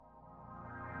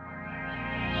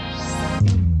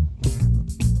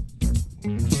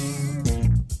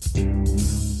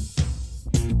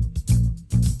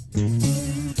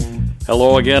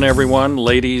Hello again, everyone,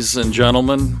 ladies and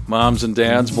gentlemen, moms and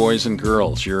dads, boys and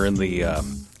girls. You're in the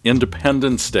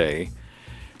Independence Day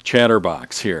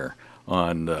Chatterbox here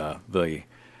on the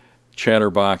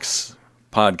Chatterbox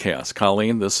podcast.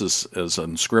 Colleen, this is as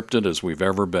unscripted as we've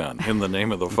ever been. In the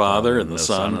name of the Father, and the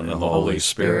Son, and the Holy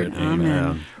Spirit.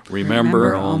 Amen.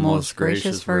 Remember, O most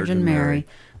gracious Virgin Mary,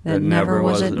 that never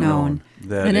was it known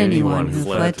that anyone who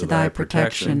fled to thy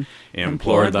protection,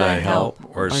 implored thy help,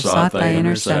 or sought thy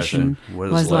intercession,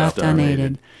 was left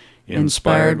unaided.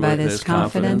 Inspired by this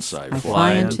confidence, I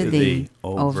fly unto thee,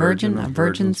 O Virgin of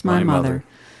Virgins, my Mother.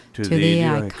 To thee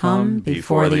I come,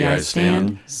 before thee I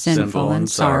stand, sinful and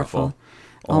sorrowful.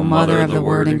 O Mother of the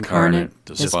Word incarnate,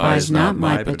 despise not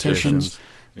my petitions,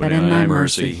 but in thy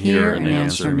mercy hear and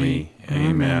answer me.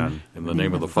 Amen. In the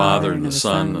name of the Father, and the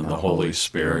Son, and the Holy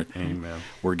Spirit. Amen.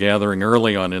 We're gathering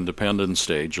early on Independence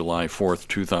Day, July 4th,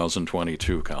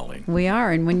 2022, Colleen. We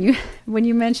are, and when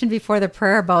you mentioned before the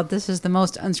prayer about this is the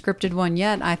most unscripted one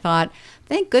yet, I thought,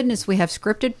 thank goodness we have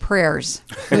scripted prayers.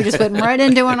 We just went right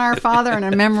into an Our Father and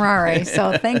a Memorare.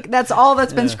 So that's all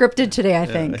that's been scripted today, I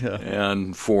think.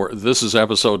 And this is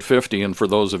episode 50, and for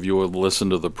those of you who have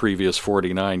listened to the previous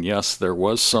 49, yes, there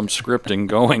was some scripting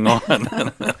going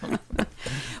on.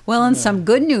 Well, and some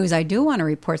good news. I do want to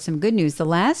report some good news. The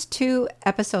last two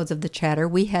episodes of The Chatter,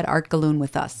 we had Art Galloon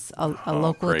with us, a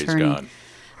local attorney, God.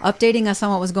 updating us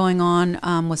on what was going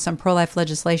on with some pro-life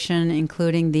legislation,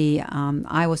 including the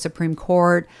Iowa Supreme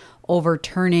Court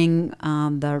overturning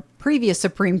the previous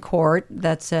Supreme Court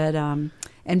that said,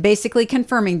 and basically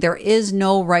confirming there is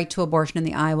no right to abortion in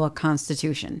the Iowa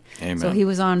Constitution. Amen. So he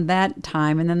was on that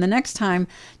time. And then the next time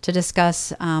to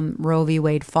discuss Roe v.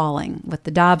 Wade falling with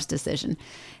the Dobbs decision.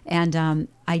 And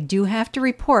I do have to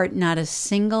report not a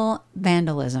single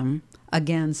vandalism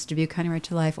against Dubuque County Right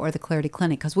to Life or the Clarity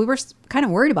Clinic, because we were kind of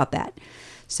worried about that.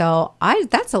 So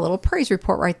that's a little praise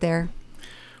report right there.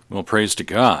 Well, praise to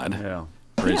God. Yeah.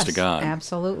 Praise to God.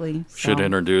 Absolutely. Should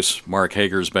introduce Mark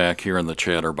Hoeger's back here in the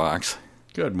Chatterbox.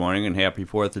 Good morning and happy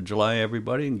 4th of July,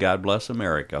 everybody, and God bless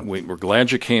America. We're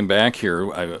glad you came back here.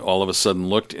 I all of a sudden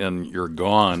looked and you're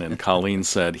gone, and Colleen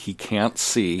said he can't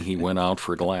see. He went out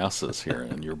for glasses here,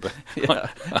 and you're back. Yeah.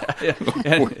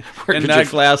 And not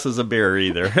glasses of beer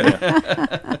either.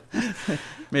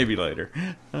 Maybe later.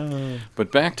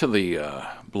 But back to the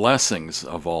blessings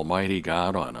of Almighty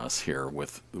God on us here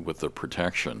with the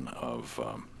protection of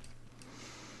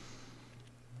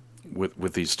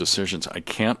with these decisions. I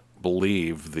can't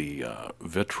believe the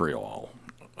vitriol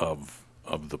of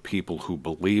the people who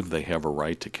believe they have a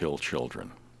right to kill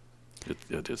children.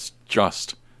 It is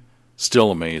just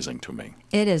still amazing to me.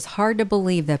 It is hard to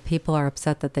believe that people are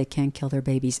upset that they can't kill their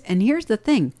babies. And here's the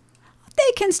thing.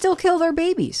 They can still kill their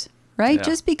babies, right? Yeah.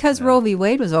 Just because Roe v.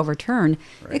 Wade was overturned,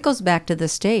 It goes back to the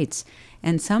states.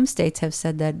 And some states have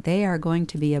said that they are going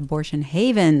to be abortion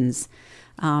havens.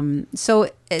 Or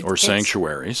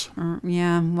sanctuaries.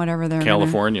 Whatever they're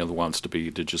California wants to be.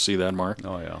 Did you see that, Mark?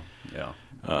 Oh,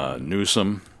 yeah.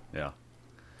 Newsom. Yeah.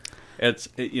 I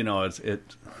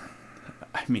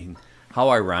mean, how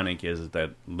ironic is it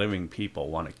that living people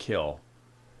want to kill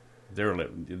their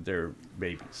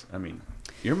babies? I mean,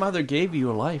 your mother gave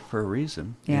you a life for a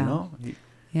reason, you know?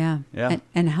 Yeah.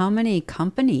 And how many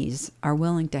companies are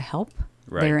willing to help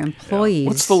their employees?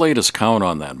 What's the latest count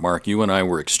on that, Mark? You and I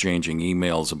were exchanging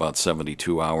emails about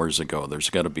 72 hours ago. There's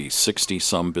got to be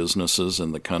 60-some businesses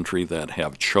in the country that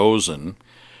have chosen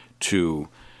to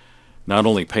not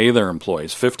only pay their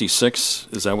employees. 56,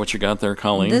 is that what you got there,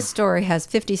 Colleen? This story has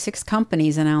 56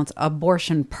 companies announce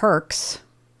abortion perks.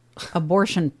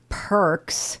 Abortion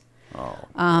perks. Oh.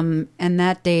 And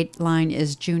that date line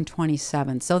is June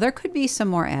 27th. So there could be some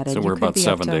more added. So we're about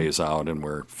 7 days out, and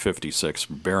we're 56,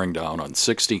 bearing down on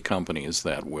 60 companies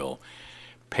that will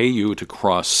pay you to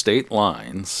cross state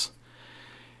lines.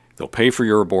 They'll pay for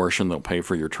your abortion. They'll pay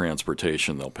for your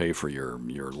transportation. They'll pay for your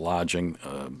lodging.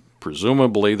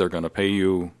 Presumably, they're going to pay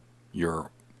you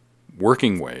your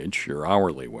working wage, your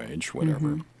hourly wage,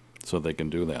 whatever, so they can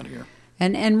do that here.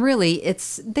 And really,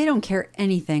 they don't care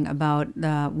anything about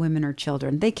women or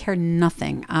children. They care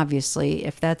nothing, obviously,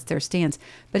 if that's their stance.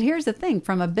 But here's the thing.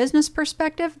 From a business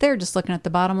perspective, they're just looking at the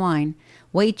bottom line.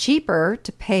 Way cheaper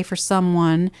to pay for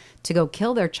someone to go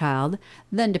kill their child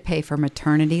than to pay for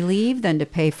maternity leave, than to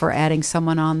pay for adding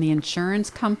someone on the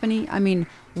insurance company. I mean,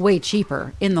 way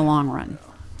cheaper in the long run.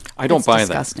 I don't buy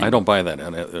disgusting. that. I don't buy that.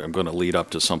 And I'm going to lead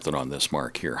up to something on this,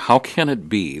 Mark, here. How can it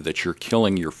be that you're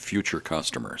killing your future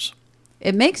customers?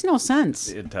 It makes no sense.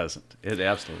 It doesn't. It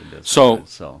absolutely doesn't.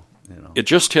 So it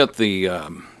just hit the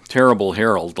Terrible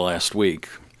Herald last week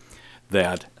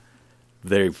that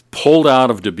They've pulled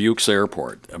out of Dubuque's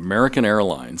airport. American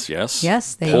Airlines, yes?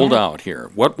 Yes, they pulled have. out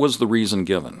here. What was the reason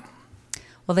given?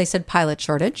 Well, they said pilot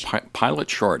shortage. Pilot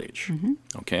shortage.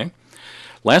 Okay.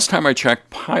 Last time I checked,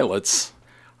 pilots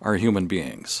are human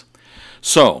beings.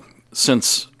 So,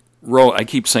 since Roe, I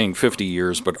keep saying 50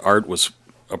 years, but Art was,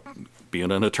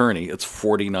 being an attorney, it's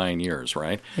 49 years,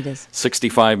 right? It is.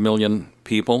 65 million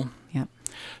people. Yep.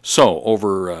 So,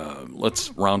 over,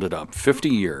 let's round it up, 50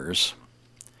 years.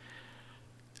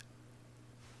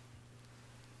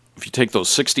 If you take those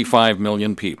 65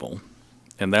 million people,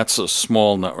 and that's a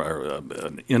small number,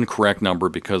 an incorrect number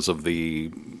because of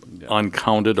the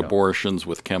uncounted abortions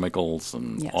with chemicals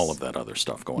and all of that other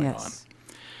stuff going on.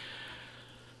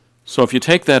 So if you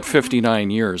take that 59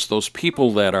 years, those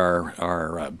people that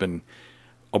are been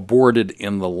aborted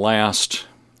in the last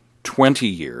 20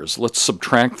 years, let's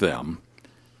subtract them,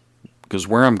 because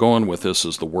where I'm going with this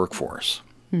is the workforce.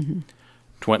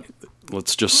 20.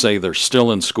 Let's just say they're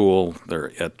still in school.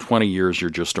 They're at 20 years, you're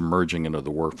just emerging into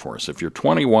the workforce. If you're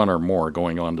 21 or more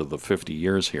going on to the 50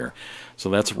 years here, so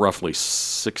that's roughly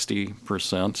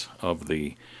 60% of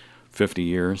the 50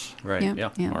 years. Right.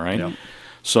 Yep. Yeah. All right. Yep.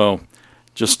 So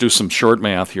just do some short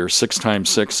math here. 6 times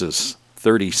 6 is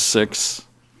 36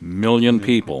 million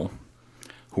people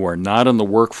who are not in the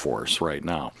workforce right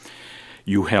now.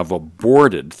 You have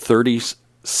aborted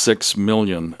 36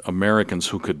 million Americans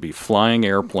who could be flying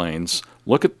airplanes.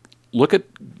 Look at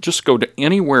just go to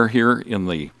anywhere here in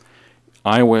the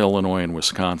Iowa, Illinois, and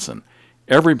Wisconsin.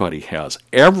 Everybody has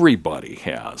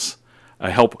a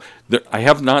help. I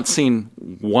have not seen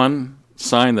one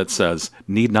sign that says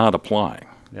need not apply.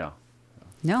 Yeah.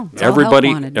 No, it's all help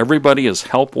wanted. Everybody is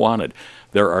help wanted.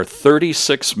 There are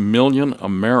 36 million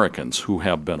Americans who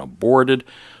have been aborted,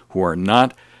 who are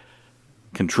not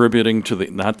contributing to the,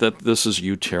 not that this is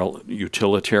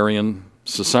utilitarian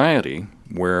society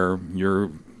where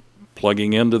you're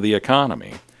plugging into the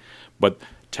economy, but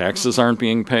taxes aren't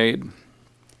being paid,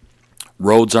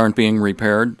 roads aren't being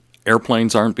repaired,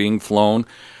 airplanes aren't being flown,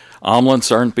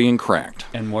 omelets aren't being cracked.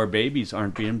 And more babies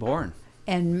aren't being born.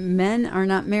 And men are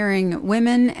not marrying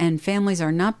women, and families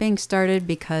are not being started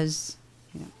because...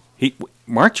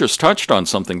 Mark just touched on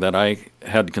something that I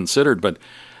had considered, but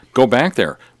go back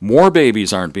there. More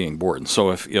babies aren't being born. So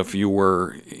if you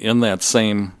were in that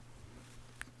same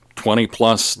 20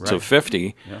 plus to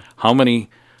 50, how many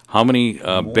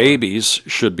babies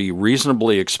should be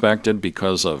reasonably expected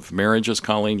because of marriages,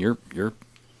 Colleen?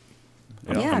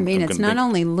 It's not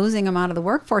only losing them out of the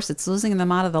workforce, it's losing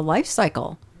them out of the life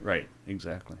cycle. Right,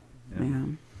 exactly.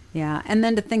 Yeah. And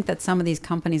then to think that some of these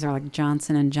companies are like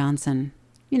Johnson & Johnson,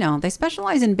 they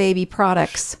specialize in baby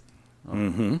products.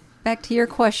 Mm-hmm. Back to your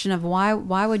question of why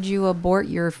would you abort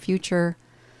your future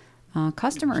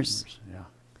customers?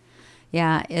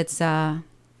 Yeah, it's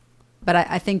but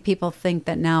I think people think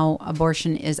that now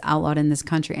abortion is outlawed in this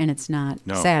country, and it's not,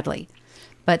 sadly.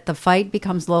 But the fight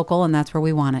becomes local, and that's where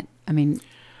we want it. I mean,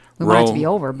 we want it to be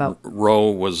over, but Roe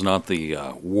was not the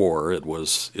war; it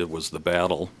was the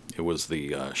battle. It was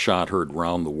the shot heard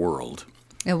round the world.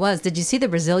 It was. Did you see the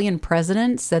Brazilian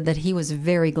president said that he was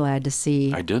very glad to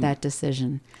see that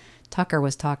decision? Tucker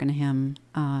was talking to him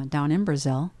down in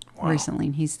Brazil recently,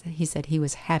 and he said he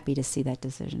was happy to see that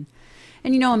decision.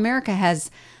 And America has,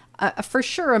 for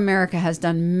sure, America has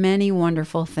done many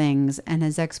wonderful things and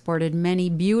has exported many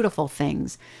beautiful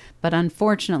things. But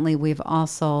unfortunately, we've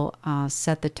also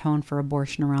set the tone for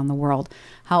abortion around the world.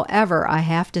 However, I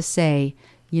have to say,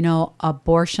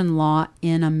 abortion law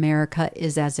in America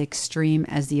is as extreme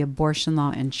as the abortion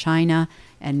law in China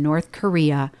and North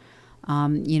Korea.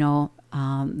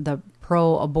 The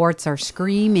pro-aborts are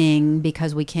screaming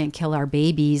because we can't kill our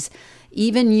babies.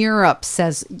 Even Europe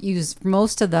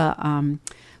most of the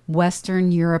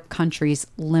Western Europe countries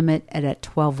limit it at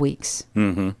 12 weeks.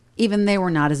 Mm-hmm. Even they were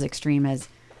not as extreme as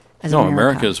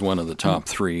America is one of the top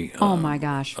 3. Oh my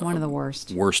gosh, one of the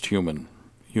worst human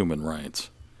rights.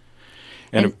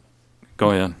 And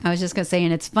go ahead. I was just going to say,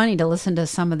 and it's funny to listen to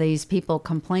some of these people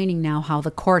complaining now how the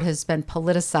court has been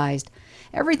politicized.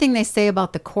 Everything they say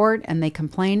about the court and they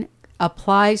complain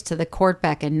applies to the court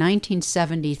back in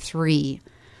 1973.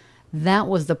 That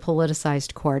was the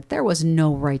politicized court. There was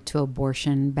no right to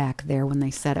abortion back there when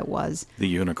they said it was. The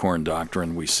unicorn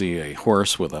doctrine, we see a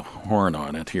horse with a horn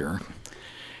on it here.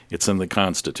 It's in the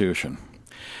Constitution.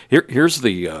 Here's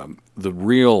the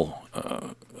real...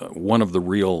 one of the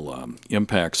real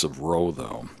impacts of Roe,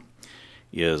 though,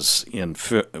 is in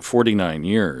 49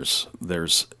 years,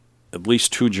 there's at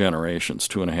least 2 generations,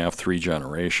 2.5, 3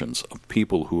 generations of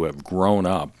people who have grown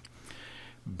up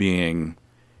being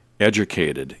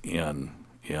educated in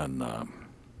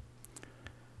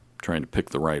trying to pick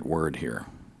the right word here,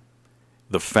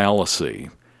 the fallacy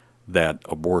that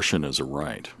abortion is a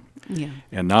right. Yeah.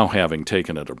 And now having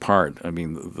taken it apart, I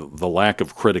mean, the lack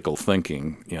of critical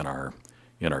thinking in our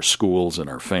schools, in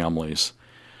our families.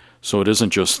 So it isn't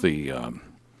just the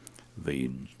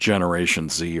Generation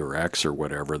Z or X or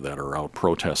whatever that are out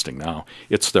protesting now.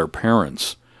 It's their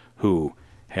parents who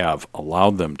have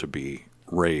allowed them to be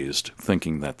raised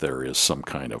thinking that there is some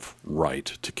kind of right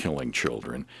to killing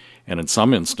children. And in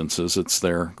some instances, it's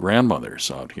their grandmothers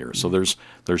out here. So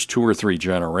there's 2 or 3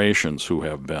 generations who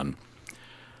have been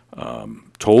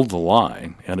told the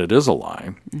lie, and it is a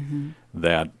lie,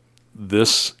 that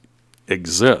this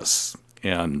exists.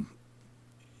 And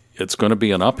it's going to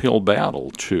be an uphill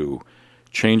battle to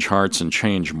change hearts and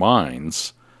change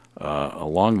minds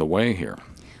along the way here.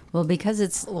 Well, because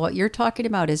it's what you're talking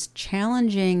about is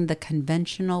challenging the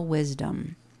conventional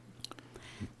wisdom.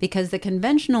 Because the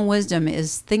conventional wisdom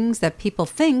is things that people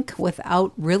think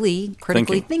without really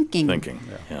critically thinking.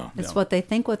 It's what they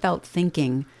think without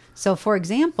thinking. So, for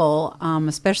example,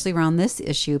 especially around this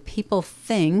issue, people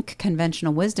think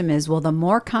conventional wisdom is, well, the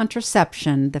more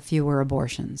contraception, the fewer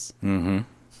abortions. Mm-hmm.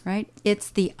 Right? It's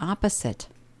the opposite.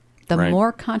 The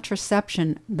more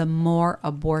contraception, the more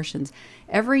abortions.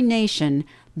 Every nation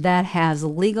that has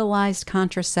legalized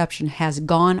contraception has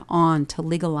gone on to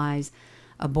legalize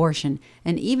abortion.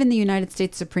 And even the United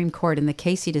States Supreme Court in the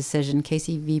Casey decision,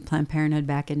 Casey v. Planned Parenthood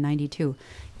back in 92,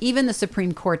 even the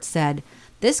Supreme Court said,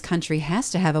 this country has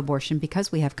to have abortion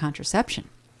because we have contraception.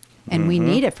 And we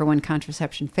need it for when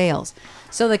contraception fails.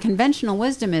 So the conventional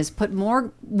wisdom is put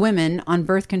more women on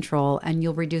birth control and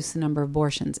you'll reduce the number of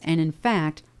abortions. And in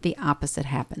fact, the opposite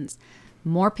happens.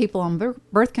 More people on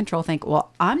birth control think,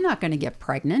 well, I'm not going to get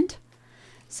pregnant.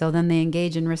 So then they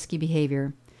engage in risky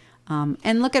behavior.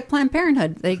 And look at Planned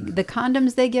Parenthood. The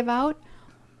condoms they give out,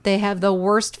 they have the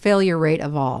worst failure rate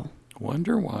of all.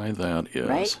 Wonder why that is.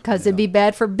 Right? Because it'd be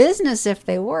bad for business if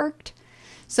they worked.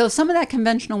 So some of that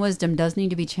conventional wisdom does need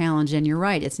to be challenged. And you're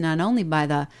right. It's not only by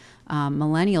the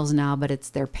millennials now, but it's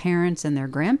their parents and their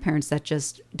grandparents that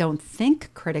just don't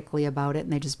think critically about it.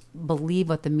 And they just believe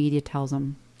what the media tells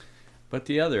them. But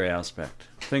the other aspect,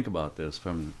 think about this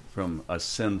from a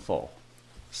sinful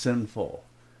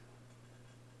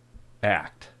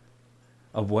act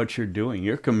of what you're doing.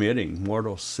 You're committing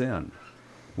mortal sin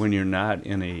when you're not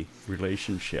in a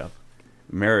relationship,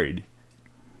 married,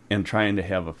 and trying to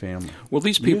have a family. Well,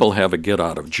 these people have a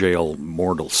get-out-of-jail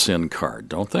mortal sin card,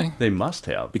 don't they? They must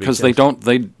have. Because they don't,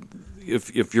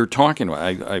 if you're talking,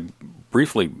 I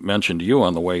briefly mentioned to you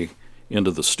on the way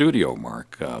into the studio,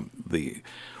 Mark,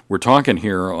 we're talking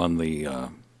here on the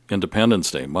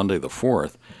Independence Day, Monday the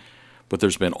 4th, but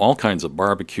there's been all kinds of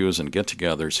barbecues and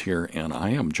get-togethers here, and I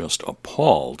am just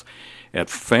appalled at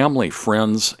family,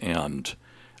 friends, and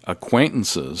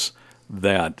acquaintances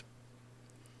that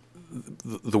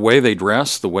the way they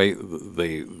dress, the way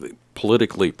they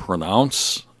politically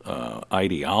pronounce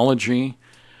ideology,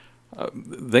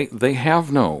 they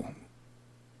have no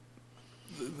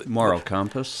moral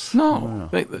compass. No,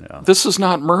 this is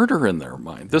not murder in their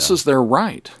mind. This is their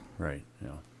right. Right. Yeah.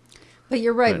 But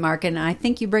you're right, Mark, and I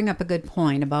think you bring up a good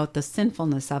point about the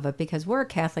sinfulness of it because we're a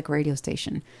Catholic radio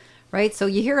station, right? So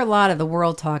you hear a lot of the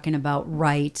world talking about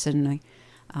rights and.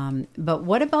 But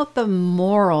what about the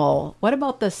moral? What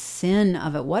about the sin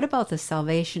of it? What about the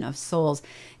salvation of souls?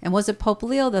 And was it Pope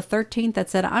Leo XIII that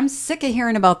said, I'm sick of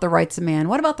hearing about the rights of man.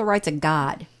 What about the rights of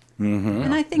God? Mm-hmm.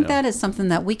 And I think that is something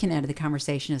that we can add to the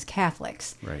conversation as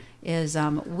Catholics. Right. Is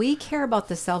we care about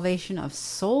the salvation of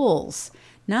souls.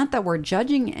 Not that we're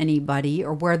judging anybody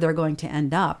or where they're going to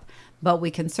end up, but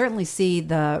we can certainly see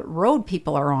the road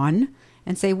people are on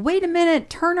and say, wait a minute,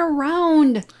 turn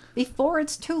around. Before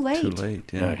it's too late. Too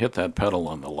late, yeah. Hit that pedal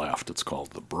on the left. It's called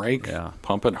the brake. Yeah.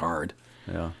 Pump it hard.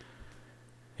 Yeah.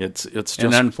 It's just...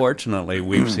 And unfortunately,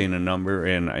 we've seen a number,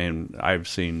 and I've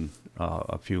seen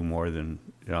a few more than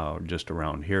just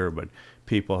around here, but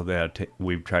people that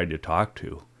we've tried to talk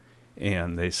to,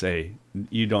 and they say,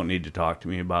 you don't need to talk to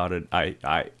me about it.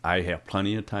 I have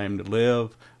plenty of time to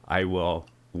live. I will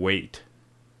wait.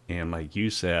 And like you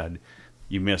said,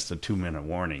 you missed the 2-minute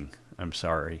warning. I'm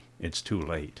sorry, it's too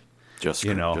late. Just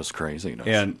craziness.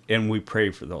 And we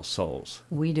pray for those souls.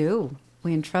 We do.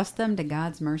 We entrust them to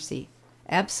God's mercy.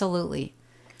 Absolutely.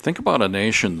 Think about a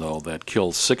nation, though, that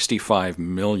kills 65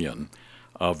 million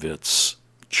of its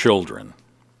children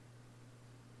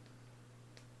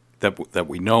that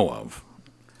we know of.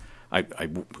 I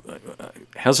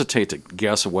hesitate to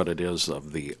guess what it is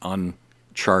of the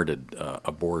uncharted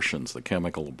abortions, the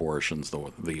chemical abortions,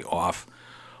 the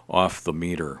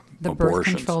off-the-meter The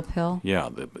abortions. birth control pill? Yeah,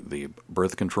 the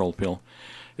birth control pill.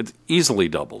 It's easily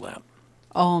double that.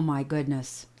 Oh, my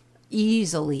goodness.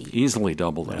 Easily. Easily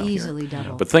double that. Easily here.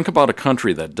 double. But think about a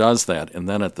country that does that and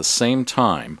then at the same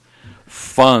time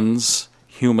funds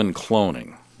human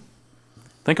cloning.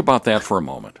 Think about that for a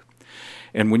moment.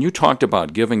 And when you talked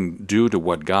about giving due to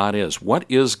what God is, what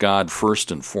is God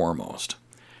first and foremost?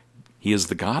 He is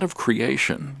the God of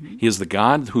creation. Mm-hmm. He is the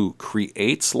God who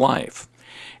creates life.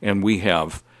 And we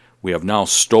have now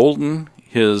stolen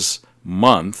his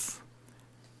month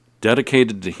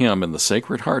dedicated to him in the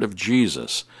Sacred Heart of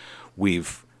Jesus.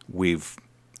 We've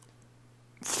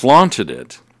flaunted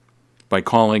it by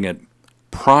calling it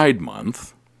Pride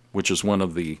Month, which is one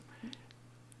of the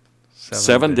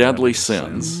seven deadly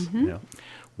sins. Mm-hmm. Yeah.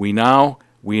 We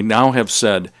now have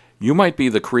said, you might be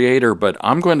the creator, but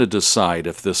I'm going to decide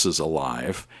if this is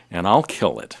alive, and I'll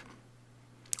kill it,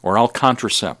 or I'll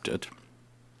contracept it,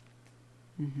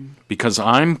 because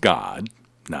I'm God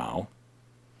now.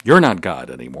 You're not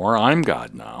God anymore. I'm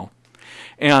God now.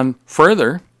 And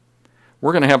further,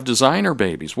 we're going to have designer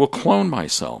babies. We'll clone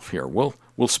myself here. We'll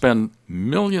spend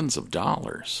millions of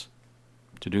dollars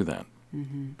to do that.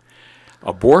 Mm-hmm.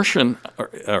 Abortion,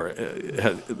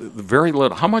 very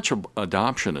little. How much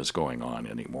adoption is going on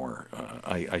anymore?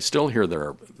 I still hear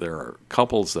there are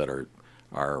couples that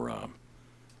are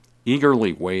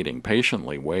eagerly waiting,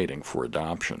 patiently waiting for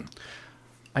adoption.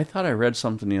 I thought I read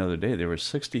something the other day. There were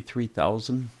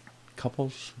 63,000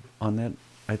 couples on that.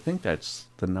 I think that's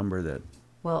the number that.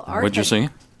 Well, what'd you see?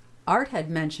 Art had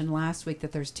mentioned last week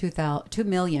that there's 2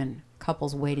 million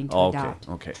couples waiting to adopt.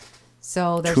 Okay.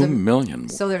 So there's 2 million.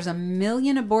 So there's 1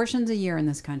 million abortions a year in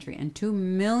this country, and 2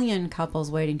 million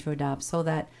couples waiting to adopt. So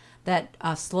that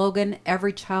slogan,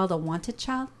 "Every child a wanted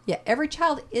child," yeah, every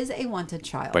child is a wanted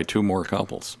child. By 2 more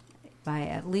couples. By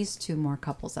at least 2 more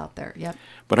couples out there. Yep.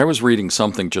 But I was reading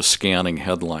something, just scanning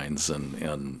headlines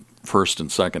and first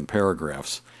and second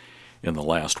paragraphs in the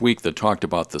last week that talked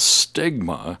about the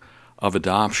stigma of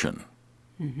adoption.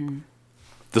 Mm-hmm.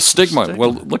 The stigma.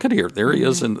 Well, look at here. There he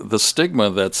is in the stigma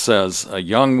that says a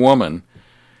young woman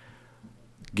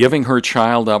giving her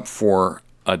child up for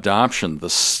adoption, the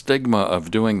stigma of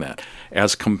doing that,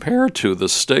 as compared to the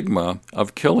stigma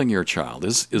of killing your child.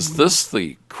 Is this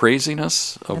the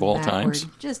craziness of all times?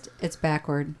 It's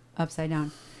backward, upside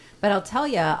down. But I'll tell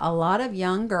you, a lot of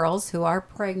young girls who are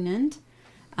pregnant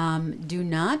do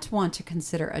not want to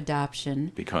consider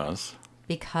adoption.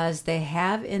 Because they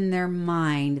have in their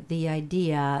mind the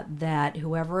idea that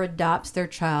whoever adopts their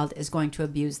child is going to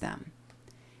abuse them.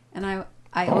 And I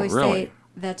always say,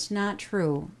 that's not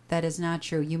true. That is not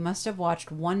true. You must have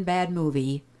watched one bad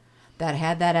movie that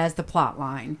had that as the plot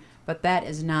line, but that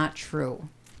is not true.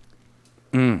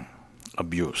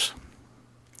 Abuse.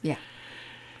 Yeah.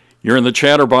 You're in the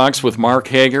Chatterbox with Mark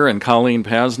Hoeger and Colleen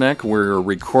Pasnek. We're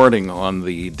recording on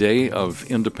the Day of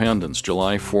Independence,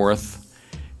 July 4th,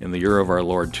 in the year of our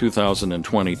Lord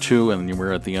 2022, and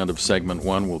we're at the end of segment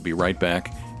 1. We'll be right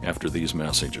back after these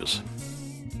messages.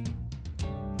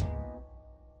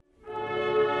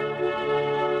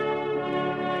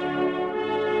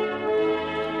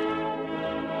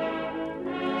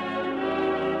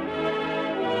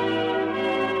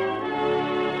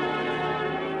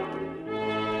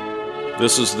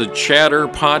 This is the Chatter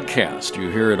Podcast. You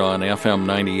hear it on FM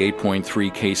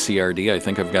 98.3 KCRD. I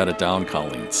think I've got it down,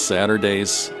 Colleen.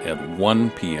 Saturdays at 1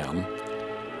 p.m.,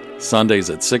 Sundays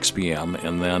at 6 p.m.,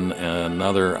 and then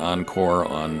another encore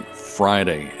on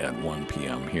Friday at 1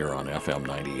 p.m. here on FM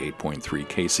 98.3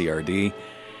 KCRD.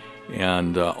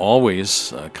 And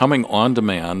always coming on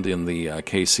demand in the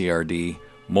KCRD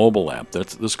mobile app.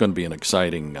 This is going to be an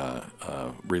exciting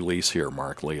release here,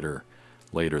 Mark, later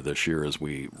this year as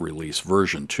we release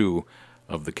version 2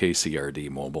 of the KCRD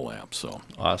mobile app. So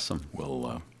awesome.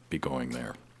 We'll be going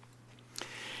there.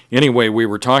 Anyway, we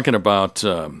were talking about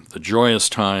the joyous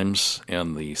times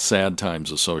and the sad times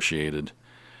associated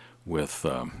with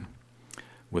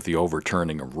the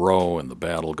overturning of Roe, and the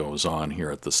battle goes on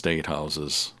here at the state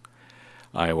houses.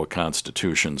 Iowa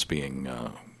Constitution's being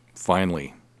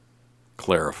finally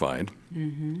clarified.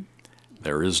 Mm-hmm.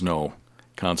 There is no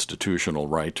constitutional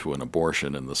right to an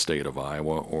abortion in the state of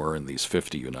Iowa or in these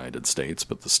 50 United States,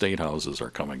 but the state houses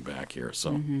are coming back here.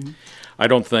 So I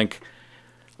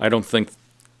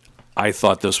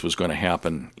thought this was going to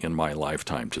happen in my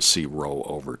lifetime to see Roe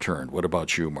overturned. What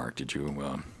about you, Mark? Did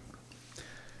you?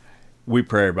 We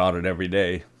pray about it every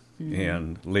day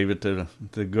and leave it to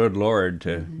the good Lord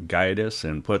to guide us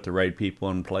and put the right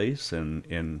people in place,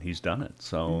 and He's done it.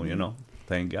 So,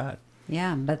 thank God.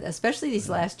 Yeah, but especially these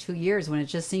last 2 years when it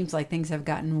just seems like things have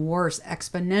gotten worse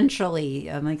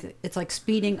exponentially. Like it's like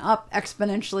speeding up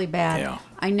exponentially bad. Yeah.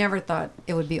 I never thought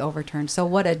it would be overturned. So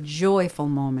what a joyful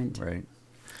moment. Right.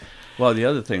 Well, the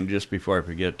other thing, just before I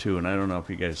forget too, and I don't know if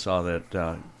you guys saw that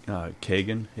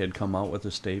Kagan had come out with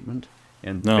a statement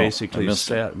and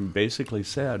basically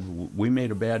said we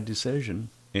made a bad decision,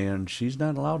 and she's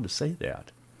not allowed to say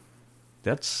that.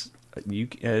 That's you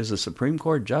as a Supreme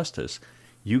Court justice.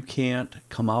 You can't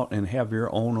come out and have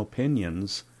your own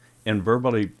opinions and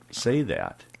verbally say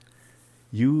that.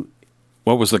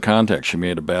 What was the context? She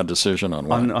made a bad decision on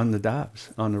what? On the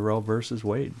Dobbs, on the Roe versus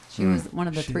Wade. She was one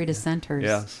of the three dissenters.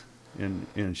 Yes,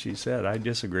 and she said, I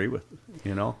disagree with it,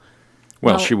 you know.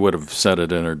 Well, she would have said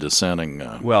it in her dissenting.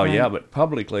 Right. Yeah, but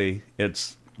publicly,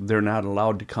 they're not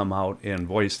allowed to come out and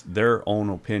voice their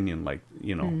own opinion, like,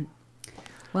 you know.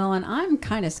 Well, and I'm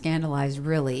kind of scandalized,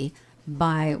 really,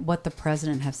 by what the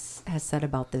president has said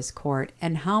about this court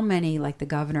and how many, like the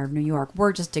governor of New York,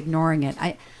 were just ignoring it.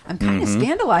 I'm kind of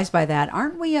scandalized by that.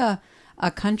 Aren't we a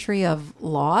country of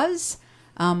laws?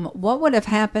 What would have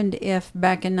happened if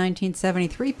back in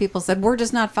 1973 people said, we're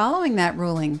just not following that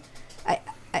ruling?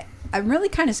 I'm really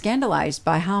kind of scandalized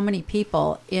by how many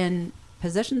people in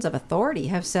positions of authority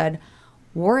have said,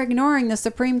 we're ignoring the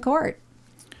Supreme Court.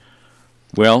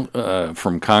 Well,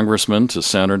 from congressmen to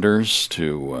senators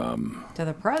to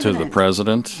the president. To the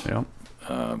president. Yeah.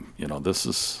 You know, this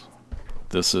is.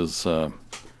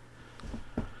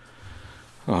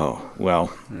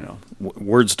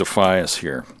 Words defy us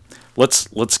here.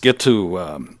 Let's get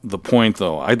to the point,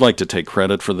 though. I'd like to take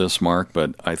credit for this, Mark,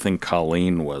 but I think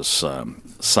Colleen was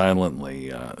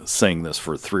silently saying this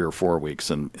for 3 or 4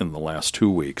 weeks in the last 2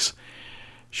 weeks.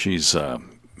 She's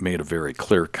made a very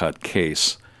clear-cut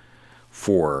case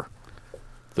for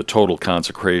the total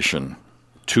consecration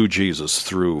to Jesus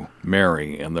through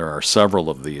Mary, and there are several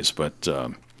of these, but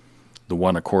the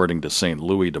one according to St.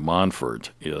 Louis de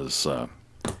Montfort is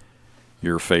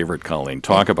your favorite, Colleen.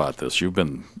 Talk about this. You've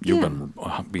been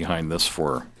behind this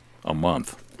for a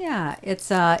month. Yeah, it's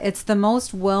the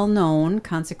most well-known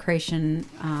consecration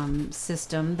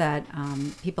system that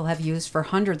people have used for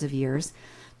hundreds of years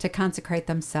to consecrate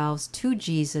themselves to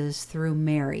Jesus through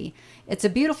Mary. It's a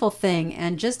beautiful thing,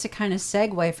 and just to kind of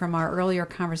segue from our earlier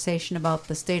conversation about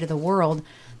the state of the world,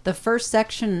 the first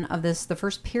section of this, the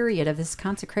first period of this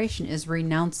consecration is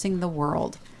renouncing the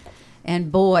world.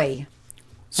 And boy,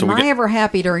 am I ever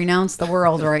happy to renounce the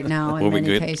world right now in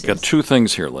many cases. Got two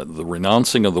things here, the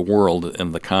renouncing of the world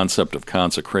and the concept of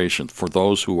consecration. For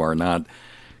those who are not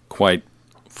quite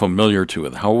familiar to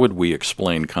it, how would we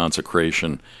explain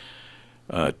consecration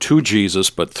to Jesus,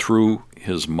 but through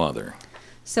his mother?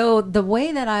 So the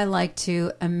way that I like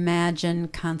to imagine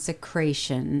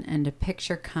consecration and to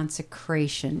picture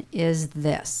consecration is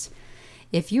this.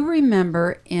 If you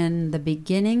remember in the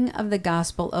beginning of the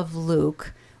Gospel of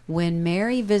Luke, when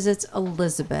Mary visits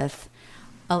Elizabeth,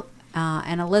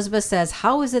 and Elizabeth says,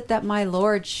 how is it that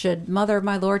mother of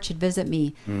my Lord should visit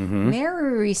me? Mm-hmm.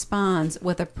 Mary responds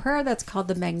with a prayer that's called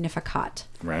the Magnificat.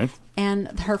 Right.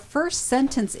 And her first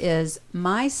sentence is,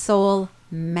 my soul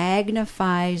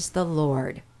magnifies the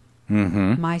Lord.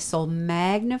 Mm-hmm. My soul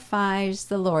magnifies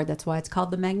the Lord. That's why it's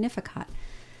called the Magnificat.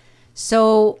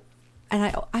 So,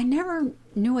 and I never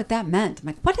knew what that meant. I'm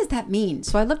like, what does that mean?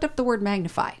 So I looked up the word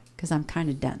magnify, because I'm kind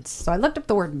of dense. So I looked up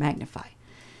the word magnify.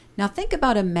 Now think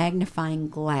about a magnifying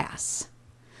glass.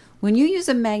 When you use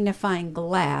a magnifying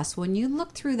glass, when you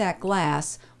look through that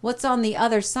glass, what's on the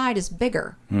other side is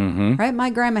bigger, right? My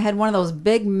grandma had one of those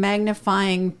big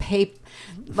magnifying page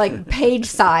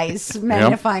size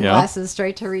magnifying glasses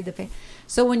straight to read the page.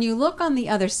 So when you look on the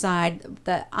other side,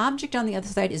 the object on the other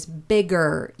side is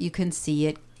bigger. You can see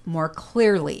it more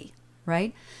clearly,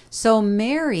 right? So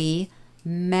Mary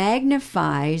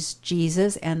magnifies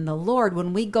Jesus and the Lord.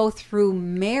 When we go through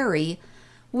Mary,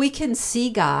 we can see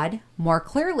God more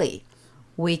clearly.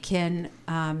 We can,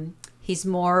 he's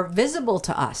more visible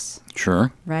to us.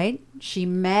 Sure. Right? She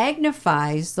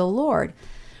magnifies the Lord.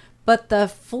 But the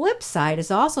flip side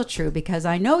is also true, because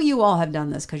I know you all have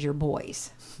done this because you're boys,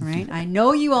 right? I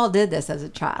know you all did this as a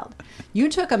child. You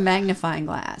took a magnifying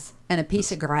glass and a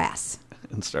piece of grass.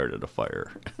 And started a fire.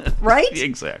 Right?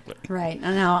 Exactly. Right.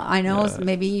 And now I know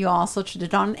maybe you also should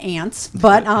have done ants,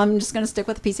 but I'm just going to stick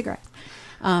with a piece of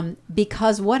grass.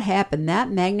 Because what happened, that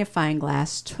magnifying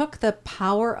glass took the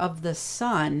power of the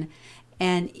sun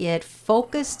and it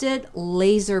focused it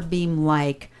laser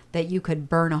beam-like that you could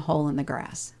burn a hole in the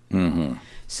grass. Mm-hmm.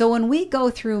 So when we go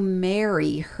through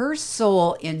Mary, her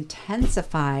soul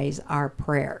intensifies our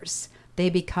prayers. They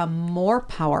become more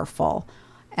powerful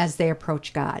as they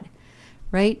approach God.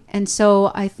 right? And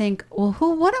so I think, well,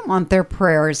 who wouldn't want their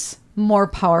prayers more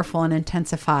powerful and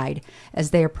intensified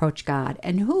as they approach God?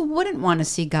 And who wouldn't want to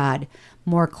see God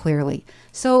more clearly?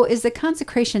 So is the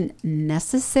consecration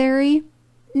necessary?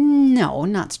 No,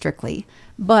 not strictly.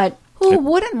 But who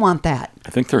wouldn't want that? I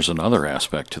think there's another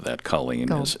aspect to that,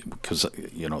 Colleen, is because,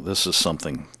 this is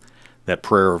something, that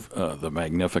prayer of the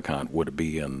Magnificat would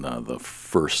be in the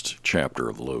first chapter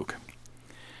of Luke.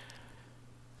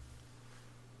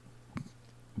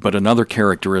 But another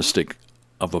characteristic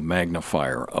of a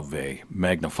magnifier, of a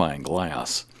magnifying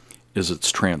glass, is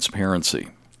its transparency.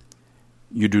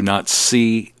 You do not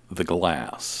see the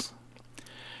glass.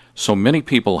 So many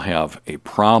people have a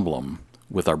problem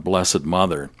with our Blessed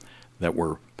Mother, that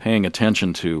we're paying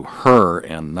attention to her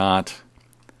and not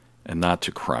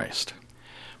to Christ.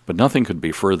 But nothing could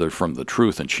be further from the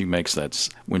truth, and she makes that,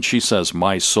 when she says,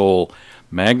 "My soul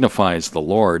magnifies the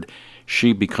Lord,"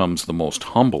 she becomes the most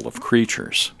humble of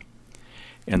creatures,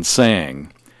 and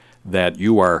saying that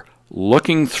you are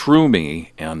looking through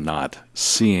me and not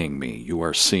seeing me. You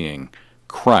are seeing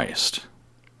Christ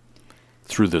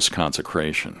through this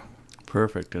consecration.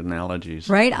 Perfect analogies.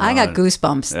 Right? I got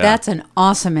goosebumps. Yeah. That's an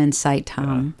awesome insight,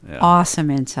 Tom. Yeah. Awesome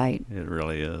insight. It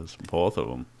really is. Both of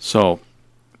them. So,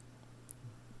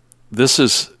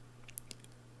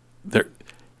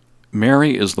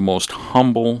 Mary is the most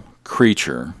humble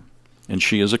creature, and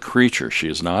she is a creature. She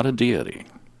is not a deity.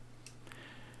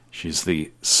 She's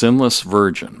the sinless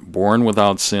virgin, born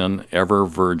without sin, ever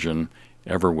virgin,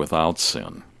 ever without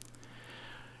sin.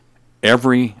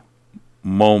 Every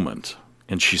moment,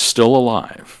 and she's still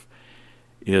alive,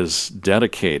 is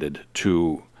dedicated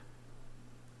to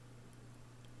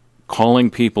calling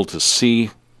people to see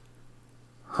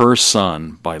her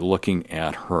Son by looking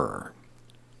at her.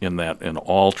 We want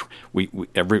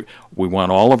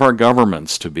all of our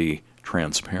governments to be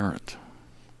transparent.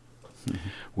 Mm-hmm.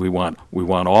 We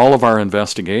want all of our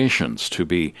investigations to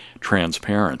be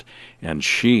transparent, and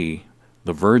she,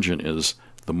 the Virgin, is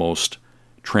the most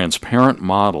transparent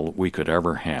model we could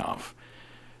ever have.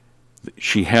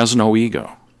 She has no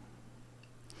ego.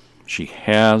 She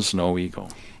has no ego.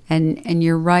 And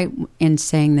you're right in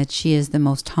saying that she is the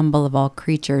most humble of all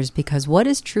creatures, because what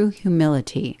is true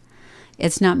humility?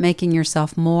 It's not making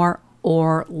yourself more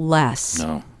or less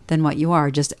than what you are,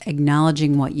 just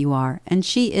acknowledging what you are. And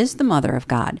she is the Mother of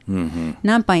God,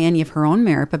 not by any of her own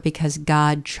merit, but because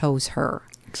God chose her.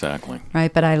 Exactly.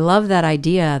 Right, but I love that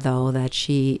idea, though, that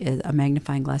a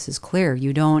magnifying glass is clear.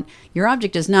 Your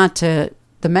object is not the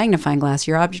magnifying glass.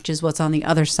 Your object is what's on the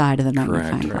other side of the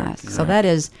magnifying glass. Correct. So that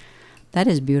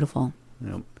is beautiful.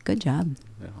 Yep. Good job.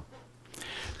 Yeah.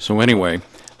 So anyway,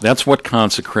 that's what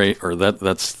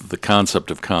that's the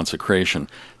concept of consecration.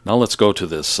 Now let's go to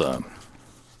this.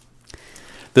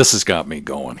 This has got me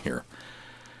going here.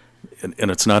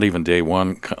 And it's not even day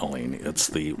one, Colleen. It's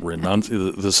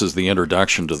this is the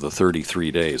introduction to the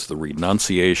 33 days, the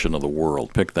renunciation of the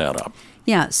world. Pick that up.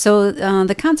 Yeah, so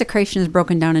the consecration is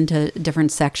broken down into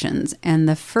different sections, and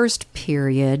the first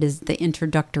period is the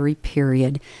introductory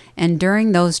period. And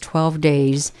during those 12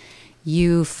 days,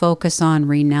 you focus on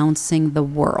renouncing the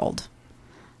world.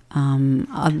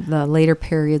 The later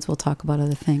periods, we'll talk about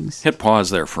other things. Hit pause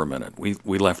there for a minute.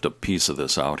 We left a piece of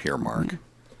this out here, Mark. Mm-hmm.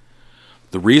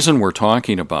 The reason we're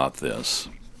talking about this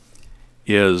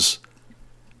is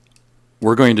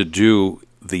we're going to do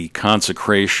the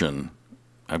consecration.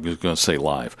 I was going to say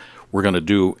live. We're going to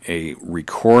do a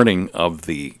recording of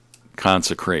the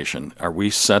consecration. Are we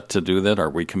set to do that? Are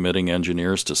we committing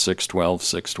engineers to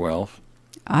 6/12?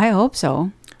 I hope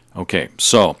so. Okay,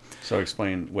 so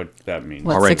explain what that means.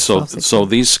 All right, so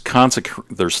these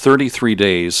there's 33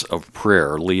 days of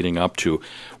prayer leading up to.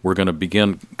 We're going to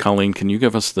begin. Colleen, can you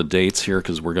give us the dates here?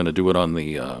 Because we're going to do it on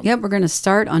the... Yep, we're going to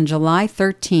start on July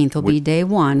 13th will be day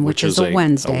one, which is a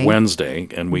Wednesday. A Wednesday,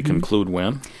 and we conclude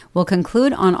when? We'll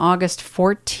conclude on August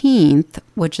 14th,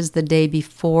 which is the day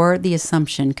before the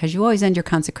Assumption, because you always end your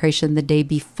consecration the day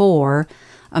before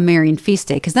a Marian feast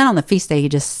day, because then on the feast day you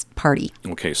just party.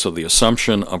 Okay, so the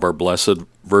Assumption of our Blessed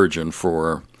Virgin,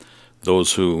 for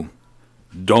those who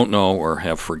don't know or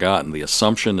have forgotten, the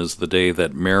Assumption is the day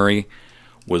that Mary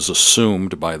was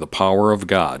assumed by the power of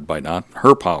God, by not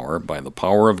her power, by the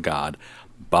power of God,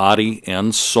 body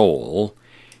and soul,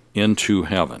 into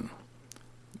heaven,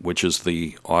 which is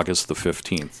the August the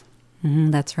 15th.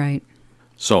 That's right.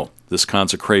 So this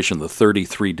consecration, the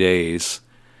 33 days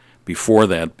before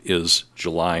that, is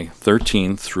July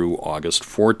 13th through August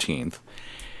 14th.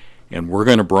 And we're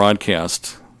going to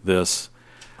broadcast this.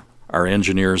 Our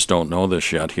engineers don't know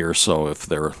this yet here, so if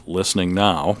they're listening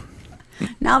now...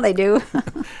 Now they do.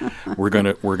 we're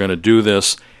going to do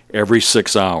this every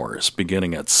 6 hours,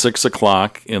 beginning at 6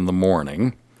 o'clock in the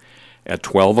morning, at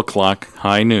 12 o'clock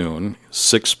high noon,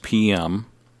 6 p.m.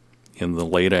 in the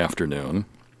late afternoon,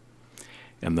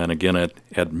 and then again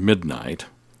at midnight,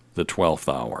 the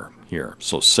 12th hour here.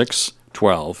 So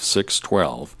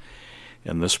 6:12,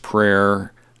 and this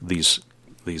prayer, these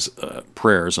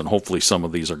prayers, and hopefully some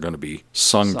of these are going to be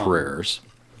sung prayers.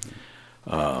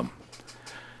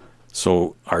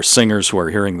 So our singers who are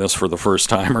hearing this for the first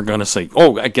time are going to say,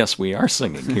 "Oh, I guess we are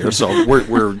singing here." So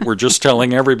we're just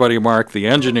telling everybody, Mark, the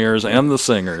engineers and the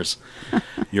singers,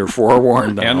 you're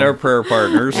forewarned now. And their prayer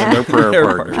partners. And their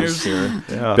prayer partners here.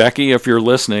 Yeah. Becky, if you're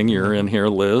listening, you're in here.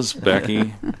 Liz,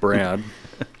 Becky, Brad.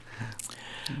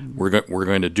 We're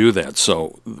going to do that.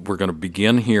 So we're going to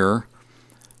begin here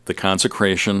the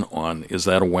consecration on, is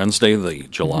that a Wednesday, the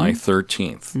July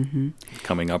 13th,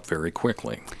 coming up very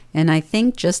quickly. And I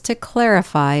think just to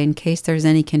clarify, in case there's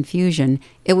any confusion,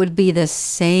 it would be the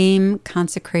same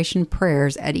consecration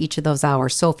prayers at each of those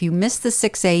hours. So if you miss the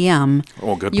 6 a.m.,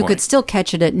 you could still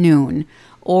catch it at noon.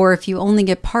 Or if you only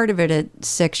get part of it at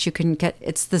 6, you can get,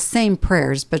 it's the same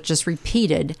prayers, but just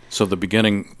repeated. So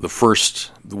the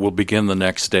first will begin the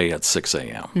next day at 6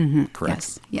 a.m.,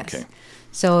 correct? Yes. Okay.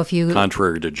 So if you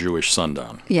contrary to Jewish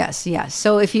sundown. Yes.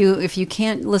 So if you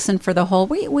can't listen for the whole,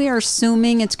 we are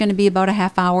assuming it's going to be about a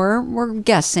half hour. We're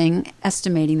guessing,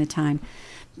 estimating the time.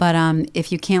 But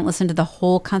if you can't listen to the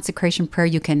whole consecration prayer,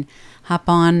 you can hop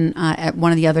on at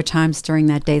one of the other times during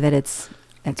that day that's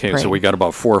okay. prayed. So we got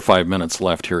about 4 or 5 minutes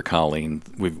left here, Colleen.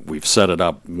 We've set it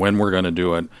up when we're going to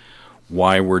do it,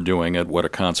 why we're doing it, what a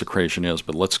consecration is,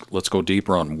 but let's go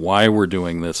deeper on why we're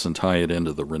doing this and tie it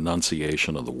into the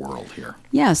renunciation of the world here.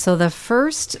 Yeah, so the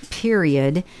first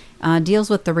period deals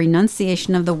with the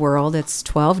renunciation of the world. It's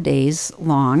 12 days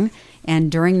long, and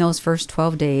during those first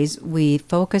 12 days, we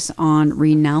focus on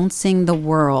renouncing the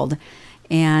world.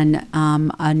 And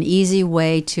an easy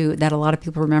way that a lot of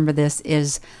people remember this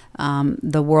is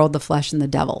the world, the flesh, and the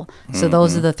devil. So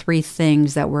those are the three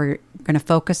things that we're going to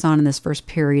focus on in this first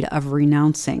period of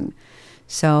renouncing.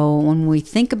 So when we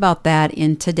think about that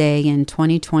in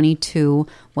 2022,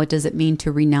 what does it mean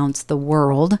to renounce the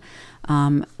world?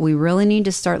 We really need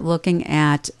to start looking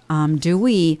at, do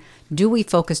we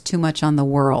focus too much on the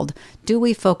world? Do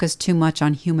we focus too much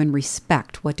on human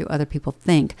respect? What do other people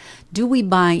think? Do we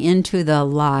buy into the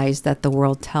lies that the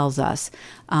world tells us?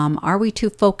 Are we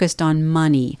too focused on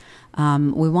money?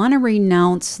 We want to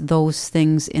renounce those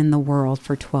things in the world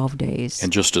for 12 days.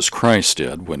 And just as Christ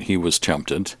did when he was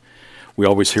tempted, we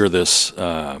always hear this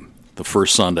the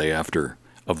first Sunday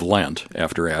of Lent,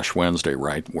 after Ash Wednesday,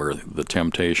 right, where the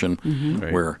temptation,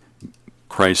 Right. where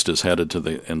Christ is headed to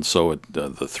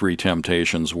the 3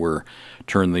 temptations were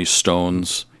turn these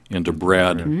stones into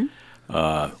bread,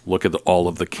 look at all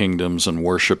of the kingdoms and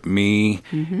worship me,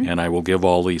 and I will give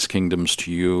all these kingdoms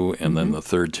to you. And then the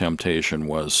third temptation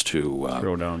was to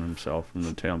throw down himself from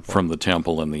the temple. From the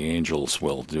temple, and the angels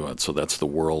will do it. So that's the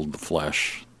world, the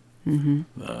flesh, the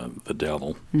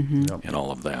devil, and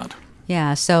all of that.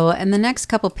 Yeah, so in the next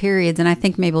couple periods, and I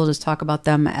think maybe we'll just talk about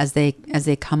them as they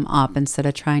come up instead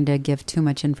of trying to give too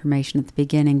much information at the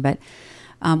beginning. But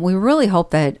we really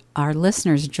hope that our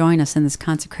listeners join us in this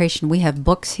consecration. We have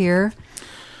books here.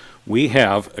 We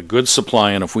have a good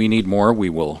supply, and if we need more, we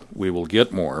will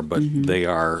get more. But they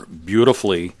are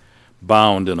beautifully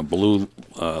bound in a blue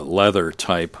leather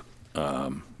type,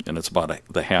 and it's about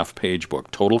the half-page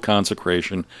book. Total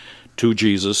Consecration to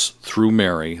Jesus through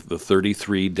Mary, the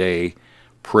 33-day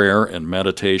prayer and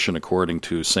meditation according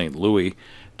to St. Louis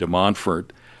de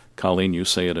Montfort. Colleen, you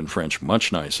say it in French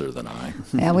much nicer than I.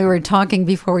 Yeah, we were talking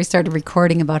before we started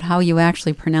recording about how you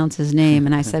actually pronounce his name,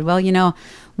 and I said, well,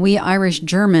 we Irish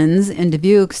Germans in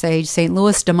Dubuque say St.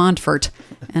 Louis de Montfort,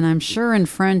 and I'm sure in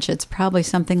French it's probably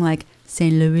something like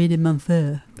St. Louis de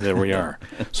Montfort. There we are.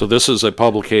 So this is a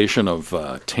publication of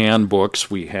 10 books.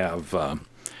 We have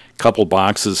couple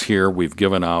boxes here. We've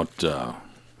given out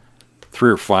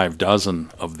 3 or 5 dozen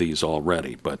of these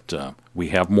already, but we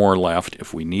have more left.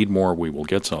 If we need more, we will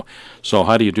get so. So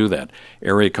how do you do that?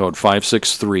 Area code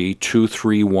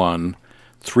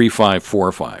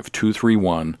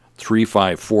 563-231-3545.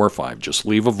 231-3545. Just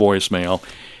leave a voicemail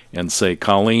and say,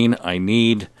 Colleen, I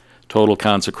need Total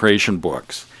Consecration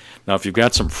books. Now, if you've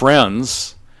got some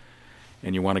friends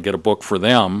and you want to get a book for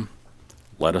them,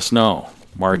 let us know.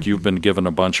 Mark, you've been giving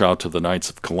a bunch out to the Knights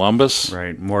of Columbus.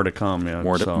 Right, more to come. Yeah,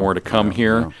 more to come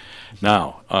here. Yeah.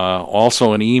 Now,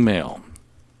 also an email,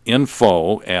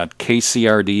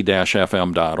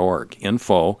 info@kcrd-fm.org.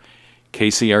 Info,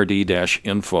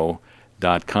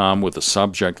 kcrd-info.com with a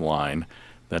subject line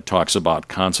that talks about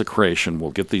consecration.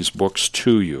 We'll get these books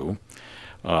to you.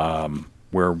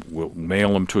 where we'll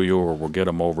mail them to you, or we'll get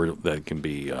them over that can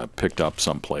be picked up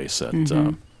someplace at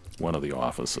one of the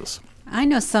offices. I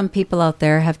know some people out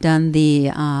there have done the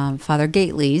Father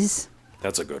Gately's.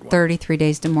 That's a good one. 33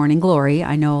 Days to Morning Glory.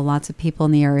 I know lots of people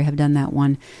in the area have done that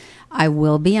one. I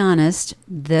will be honest,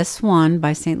 this one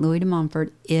by St. Louis de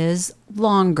Montfort is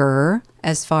longer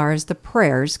as far as the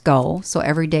prayers go. So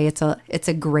every day it's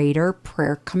a greater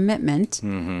prayer commitment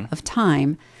of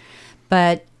time.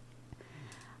 But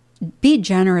be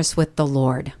generous with the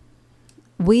Lord.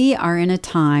 We are in a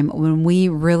time when we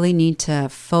really need to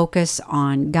focus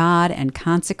on God and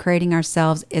consecrating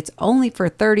ourselves. It's only for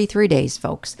 33 days,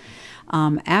 folks.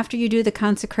 After you do the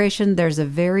consecration, there's a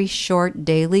very short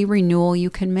daily renewal you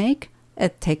can make.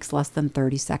 It takes less than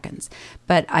 30 seconds.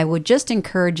 But I would just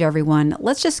encourage everyone,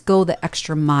 let's just go the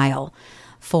extra mile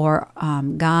for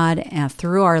God and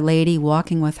through Our Lady,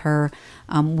 walking with her.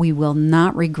 We will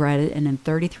not regret it. And in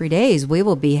 33 days, we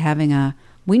will be having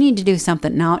we need to do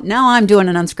something. Now I'm doing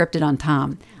an unscripted on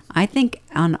Tom. I think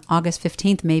on August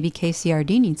 15th, maybe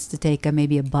KCRD needs to take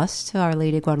maybe a bus to Our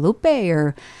Lady of Guadalupe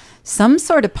or some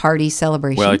sort of party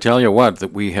celebration. Well, I tell you what,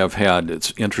 that we have had,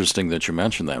 it's interesting that you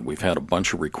mentioned that. We've had a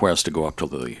bunch of requests to go up to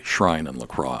the shrine in La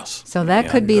Crosse. So that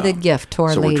could be the gift to Our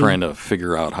Lady. So we're trying to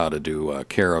figure out how to do a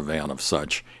caravan of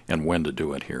such and when to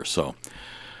do it here. So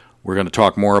we're going to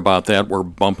talk more about that. We're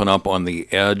bumping up on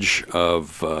the edge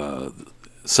of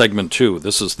segment 2.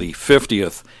 This is the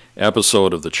 50th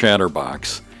episode of the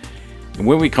Chatterbox. And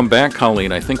when we come back,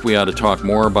 Colleen, I think we ought to talk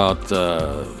more about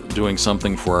doing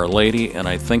something for Our Lady, and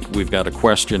I think we've got a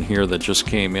question here that just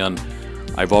came in.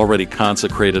 I've already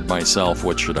consecrated myself.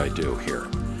 What should I do here?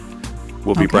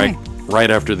 We'll be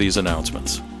right after these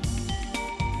announcements.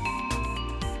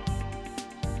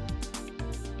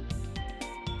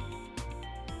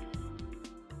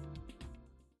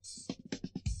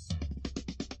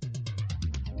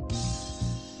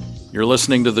 You're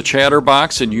listening to the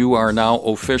Chatterbox, and you are now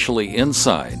officially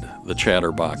inside the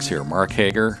Chatterbox here. Mark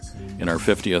Hoeger in our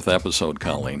 50th episode,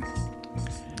 Colleen.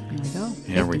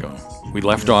 Here we go. We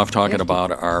left off talking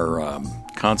about our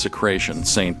consecration,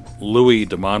 St. Louis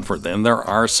de Montfort, and there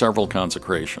are several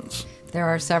consecrations. There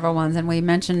are several ones, and we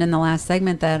mentioned in the last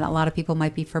segment that a lot of people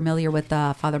might be familiar with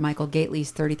Father Michael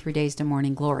Gately's 33 Days to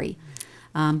Morning Glory.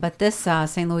 But this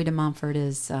St. Louis de Montfort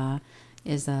is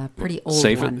a pretty old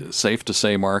one. Safe to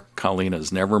say, Mark, Colleen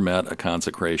has never met a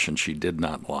consecration she did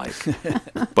not like.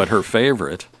 But her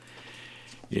favorite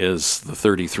is the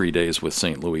 33 Days with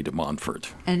St. Louis de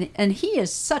Montfort. And he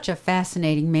is such a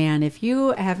fascinating man. If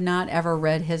you have not ever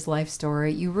read his life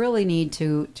story, you really need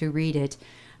to read it.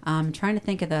 I'm trying to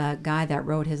think of the guy that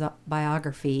wrote his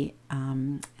biography,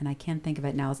 and I can't think of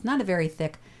it now. It's not a very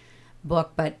thick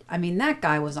book, but I mean, that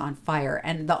guy was on fire.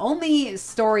 And the only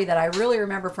story that I really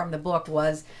remember from the book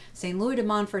was St. Louis de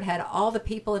Montfort had all the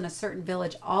people in a certain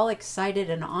village all excited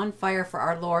and on fire for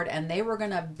our Lord, and they were going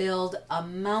to build a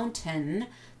mountain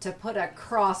to put a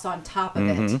cross on top of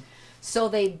it. So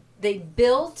they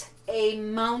built a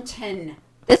mountain.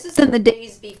 This is in the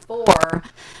days before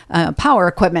power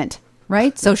equipment,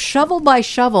 right? So shovel by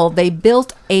shovel, they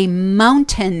built a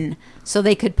mountain so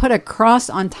they could put a cross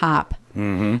on top.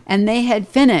 And they had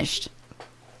finished.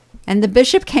 And the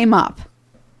bishop came up.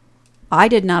 I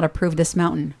did not approve this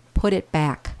mountain. Put it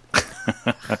back.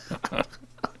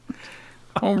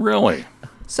 Oh, really?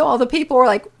 So all the people were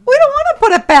like, we don't want to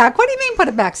put it back. What do you mean put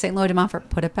it back? St. Louis de Montfort,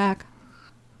 put it back.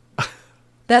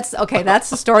 That's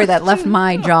the story that left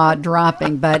my jaw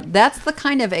dropping. But that's the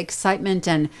kind of excitement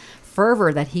and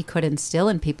fervor that he could instill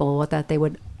in people, that they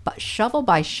would shovel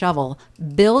by shovel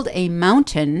build a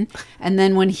mountain. And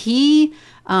then when he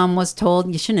was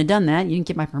told, you shouldn't have done that, you didn't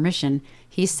get my permission,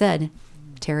 he said,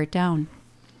 tear it down.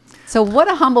 So what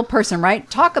a humble person, right?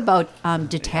 Talk about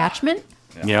detachment.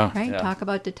 Yeah. Right? Yeah. Talk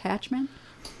about detachment.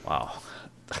 Wow.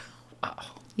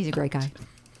 He's a great guy.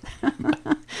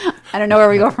 I don't know where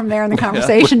we go from there in the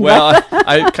conversation. Well,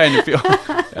 I kind of feel...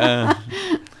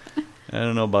 I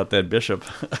don't know about that bishop.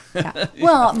 Yeah.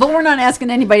 Well, but we're not asking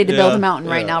anybody to build a mountain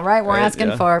right now, right? We're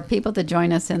asking for people to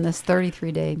join us in this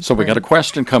 33-day. So we got a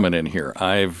question coming in here.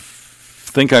 I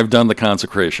think I've done the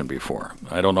consecration before.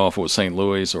 I don't know if it was St.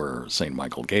 Louis or St.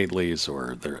 Michael Gately's,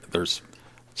 or there's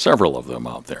several of them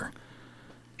out there.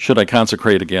 Should I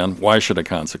consecrate again? Why should I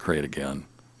consecrate again?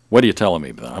 What are you telling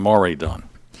me? I'm already done.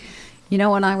 You know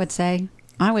what I would say?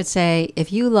 I would say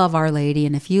if you love Our Lady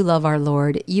and if you love our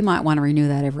Lord, you might want to renew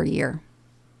that every year,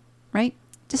 right?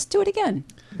 Just do it again.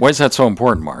 Why is that so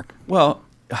important, Mark? Well,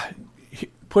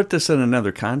 put this in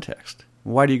another context.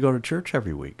 Why do you go to church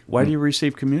every week? Why do you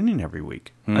receive communion every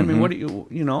week? I mean, what do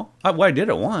why did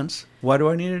it once? Why do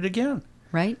I need it again?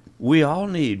 Right. We all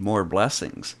need more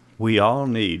blessings. we all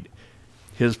need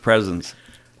His presence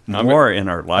more in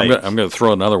our lives. I'm going to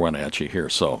throw another one at you here.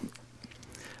 So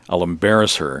I'll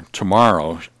embarrass her.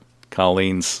 Tomorrow,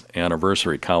 Colleen's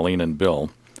anniversary, Colleen and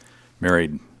Bill,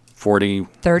 married 31.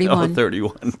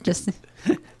 31. Just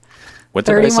what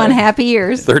did I say? 31 happy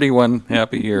years. 31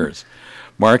 happy years.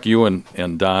 Mark, you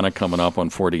and Donna coming up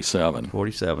on 47.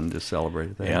 47, just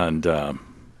celebrated that. And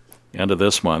end of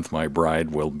this month, my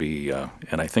bride will be,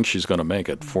 and I think she's going to make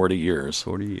it 40 years.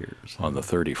 40 years. On the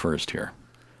 31st here.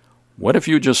 What if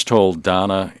you just told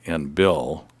Donna and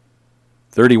Bill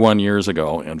 31 years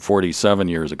ago and 47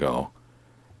 years ago,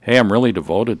 hey, I'm really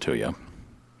devoted to you.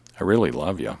 I really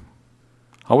love you.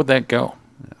 How would that go?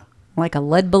 Like a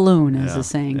lead balloon, as the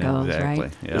saying goes, exactly.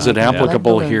 right? Yeah. Is it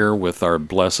applicable here with our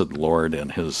blessed Lord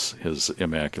and his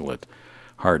immaculate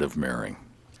heart of Mary?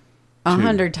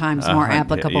 100 times more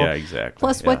applicable. Yeah, exactly.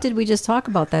 Plus, what did we just talk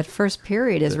about? That first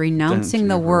period is renouncing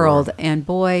the world. And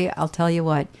boy, I'll tell you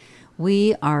what,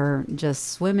 we are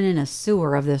just swimming in a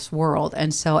sewer of this world.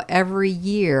 And so every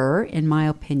year, in my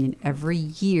opinion,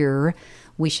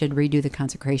 we should redo the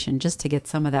consecration just to get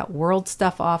some of that world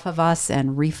stuff off of us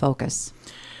and refocus.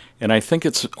 And I think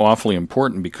it's awfully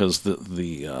important because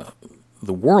the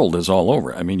world is all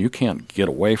over. I mean, you can't get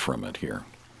away from it here.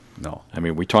 No. I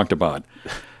mean, we talked about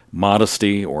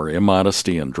modesty or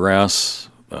immodesty in dress,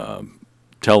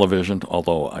 television,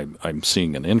 although I'm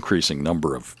seeing an increasing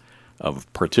number of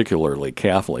particularly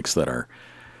Catholics that are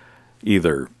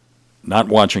either not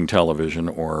watching television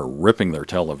or ripping their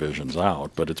televisions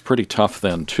out. But it's pretty tough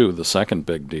then, too. The second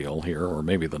big deal here, or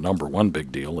maybe the number one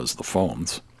big deal, is the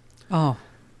phones. Oh.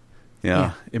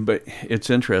 Yeah, but it's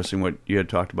interesting what you had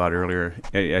talked about earlier.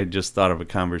 I just thought of a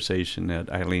conversation that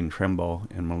Eileen Trembo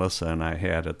and Melissa and I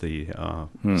had at the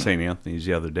St. Anthony's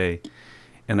the other day.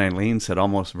 And Eileen said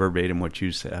almost verbatim what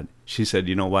you said. She said,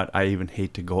 you know what, I even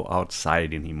hate to go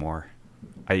outside anymore.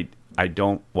 I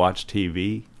don't watch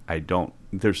TV.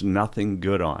 There's nothing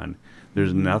good on.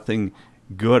 There's nothing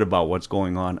good about what's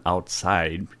going on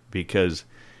outside, because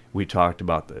we talked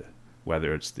about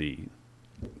whether it's the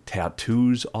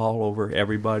tattoos all over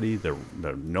everybody, the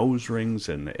nose rings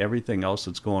and everything else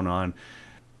that's going on,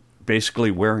 basically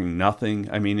wearing nothing.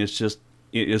 I mean, it's just,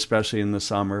 especially in the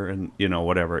summer and,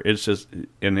 whatever. It's just,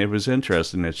 and it was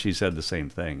interesting that she said the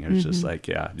same thing. It's just like,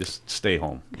 just stay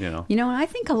home, I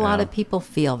think a lot of people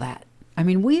feel that. I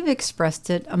mean, we've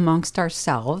expressed it amongst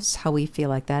ourselves, how we feel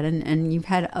like that. And you've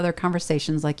had other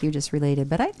conversations like you just related.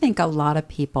 But I think a lot of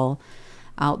people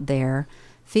out there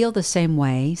feel the same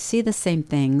way, see the same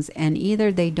things, and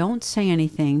either they don't say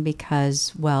anything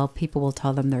because, well, people will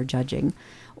tell them they're judging,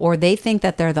 or they think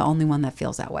that they're the only one that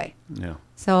feels that way. Yeah.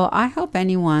 So I hope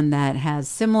anyone that has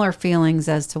similar feelings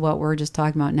as to what we're just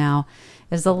talking about now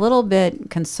is a little bit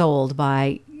consoled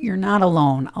by, you're not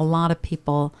alone. A lot of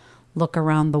people look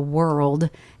around the world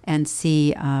and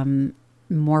see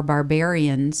more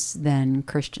barbarians than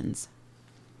Christians.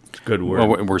 It's a good word.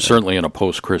 Well, we're certainly in a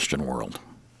post-Christian world.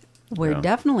 We're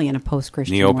definitely in a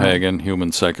post-Christian world. Neo-pagan,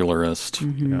 human secularist.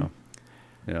 Mm-hmm.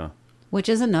 Yeah. Which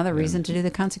is another reason to do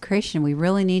the consecration. We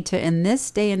really need to, in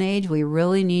this day and age, we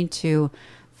really need to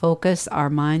focus our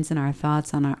minds and our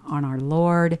thoughts on our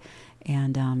Lord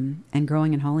and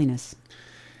growing in holiness.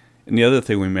 And the other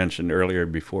thing we mentioned earlier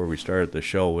before we started the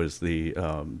show was the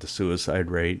suicide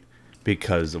rate,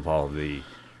 because of all the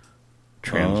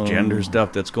transgender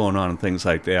stuff that's going on and things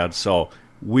like that. So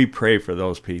we pray for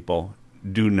those people.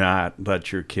 Do not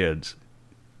let your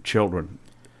children,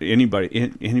 anybody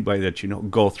that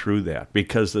go through that,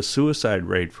 because the suicide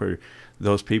rate for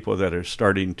those people that are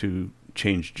starting to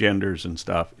change genders and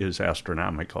stuff is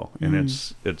astronomical, and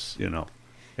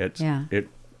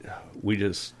we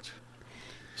just.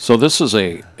 So this is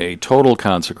a total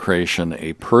consecration,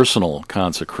 a personal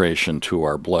consecration to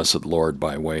our blessed Lord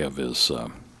by way of his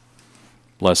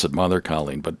Blessed Mother,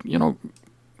 Colleen. But,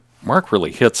 Mark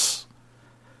really hits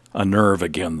a nerve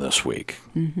again this week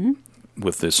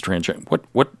with this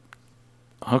transgender.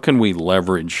 How can we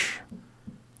leverage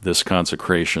this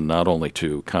consecration not only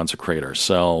to consecrate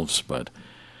ourselves, but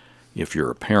if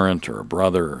you're a parent or a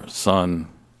brother or a son,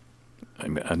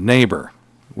 a neighbor,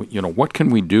 what can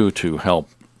we do to help?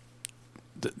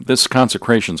 This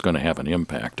consecration is going to have an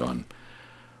impact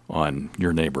on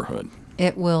your neighborhood.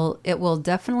 It will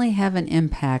definitely have an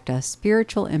impact, a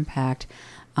spiritual impact.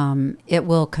 It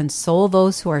will console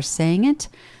those who are saying it.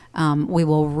 We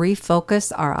will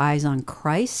refocus our eyes on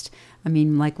Christ. I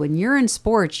mean, like when you're in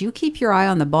sports, you keep your eye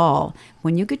on the ball.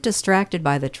 When you get distracted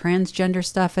by the transgender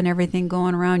stuff and everything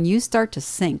going around, you start to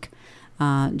sink,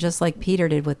 just like Peter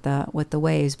did with the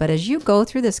waves. But as you go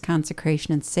through this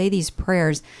consecration and say these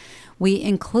prayers, We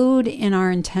include in our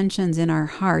intentions, in our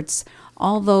hearts,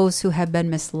 all those who have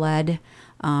been misled,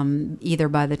 either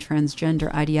by the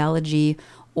transgender ideology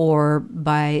or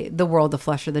by the world, the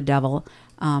flesh, or the devil.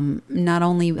 Not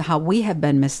only how we have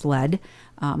been misled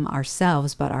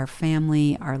ourselves, but our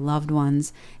family, our loved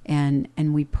ones, and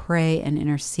we pray and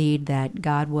intercede that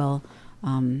God will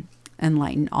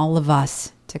enlighten all of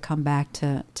us to come back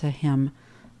to Him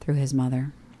through His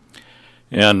mother.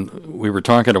 And we were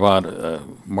talking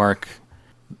about, Mark,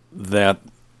 that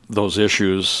those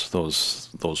issues, those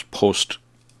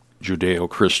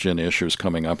post-Judeo-Christian issues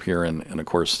coming up here, and of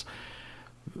course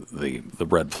the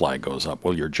red flag goes up.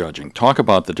 Well, you're judging. Talk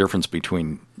about the difference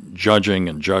between judging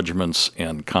and judgments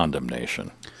and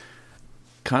condemnation.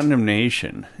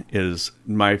 Condemnation is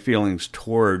my feelings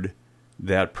toward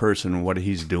that person, what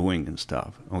he's doing and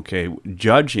stuff. Okay,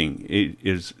 judging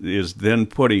is then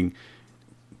putting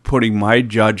my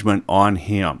judgment on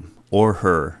him or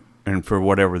her and for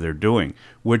whatever they're doing,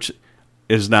 which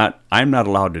is not. I'm not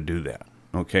allowed to do that.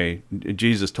 Okay,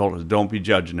 Jesus told us, don't be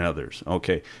judging others.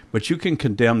 Okay, but you can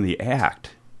condemn the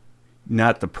act,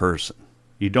 not the person.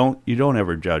 You don't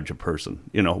ever judge a person.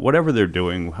 Whatever they're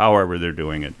doing, however they're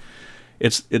doing it.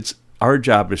 It's our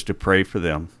job is to pray for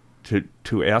them,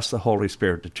 to ask the Holy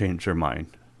Spirit to change their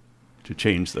mind, to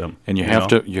change them. And you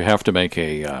have to make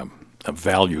a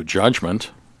value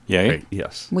judgment. Yay? Right.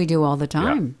 Yes. We do all the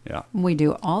time. Yeah. We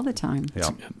do all the time. Yeah.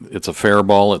 It's a fair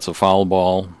ball. It's a foul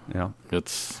ball. Yeah.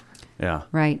 Yeah.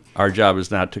 Right. Our job is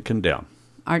not to condemn,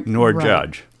 nor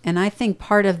judge. And I think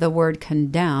part of the word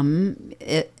condemn,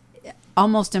 it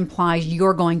almost implies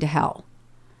you're going to hell.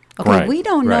 Okay, right. We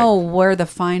don't know where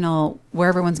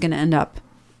everyone's going to end up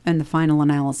in the final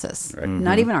analysis. Right.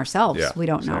 Not even ourselves. Yeah, we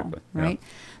don't exactly. know, right? Yeah.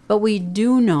 But we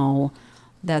do know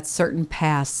that certain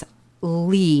paths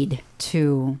lead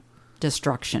to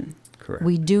destruction. Correct.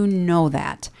 We do know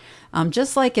that.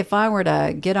 Just like if I were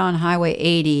to get on Highway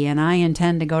 80 and I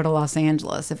intend to go to Los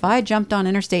Angeles, if I jumped on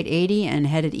Interstate 80 and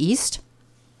headed east,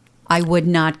 I would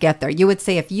not get there. You would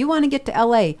say, if you want to get to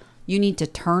LA, you need to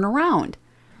turn around.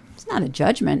 It's not a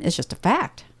judgment. It's just a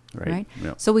fact. Right?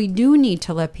 Yep. So we do need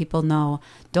to let people know,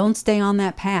 don't stay on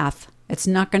that path. It's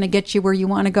not going to get you where you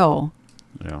want to go.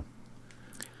 Yeah.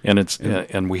 And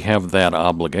and we have that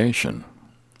obligation.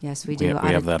 Yes, we do. We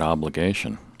have that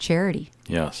obligation. Charity.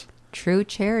 Yes. True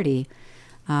charity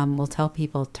will tell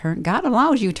people, God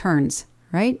allows you turns,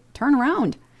 right? Turn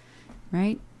around,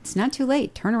 right? It's not too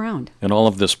late. Turn around. And all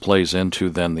of this plays into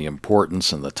then the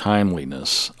importance and the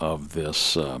timeliness of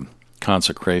this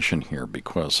consecration here,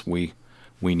 because we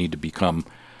need to become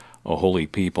a holy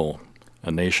people,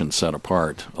 a nation set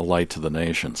apart, a light to the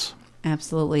nations.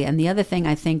 Absolutely. And the other thing,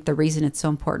 I think the reason it's so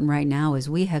important right now is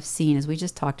we have seen, as we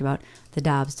just talked about, the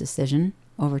Dobbs decision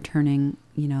overturning,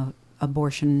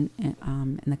 abortion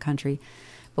in the country.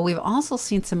 But we've also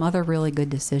seen some other really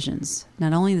good decisions,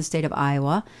 not only in the state of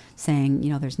Iowa saying,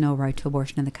 there's no right to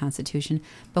abortion in the Constitution,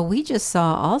 but we just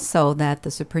saw also that the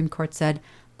Supreme Court said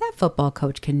that football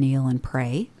coach can kneel and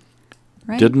pray.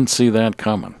 Right? Didn't see that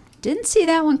coming. Didn't see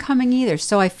that one coming either.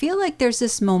 So I feel like there's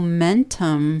this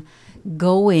momentum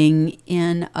going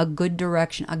in a good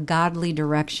direction, a godly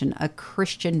direction, a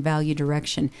Christian value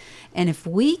direction. And if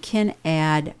we can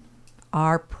add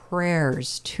our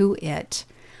prayers to it,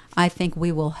 I think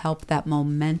we will help that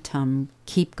momentum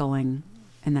keep going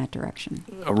in that direction.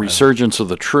 A resurgence of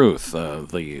the truth,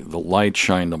 the light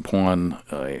shined upon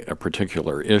a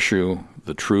particular issue.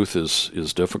 The truth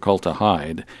is difficult to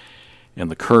hide,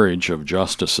 and the courage of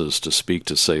justices to speak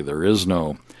to say there is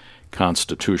no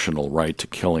constitutional right to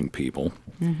killing people,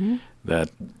 that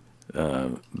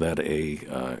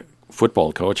a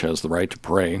football coach has the right to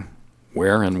pray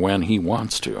where and when he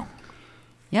wants to.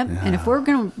 Yep. Yeah. And if we're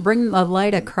going to bring the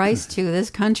light of Christ to this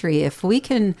country, if we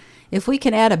can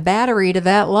add a battery to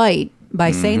that light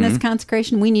by saying this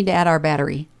consecration, we need to add our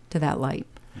battery to that light.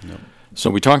 Yep. So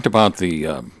we talked about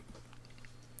the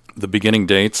beginning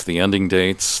dates, the ending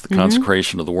dates, the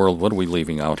consecration of the world. What are we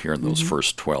leaving out here in those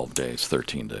first 12 days,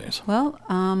 13 days? Well,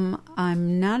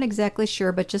 I'm not exactly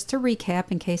sure, but just to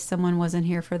recap, in case someone wasn't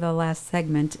here for the last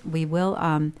segment, we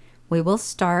will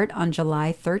start on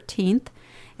July 13th.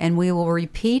 And we will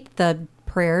repeat the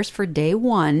prayers for day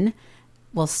 1.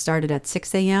 We'll start it at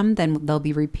 6 a.m., then they'll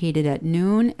be repeated at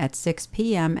noon, at 6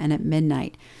 p.m., and at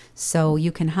midnight. So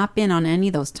you can hop in on any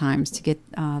of those times to get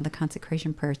the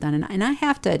consecration prayers done. And I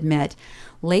have to admit,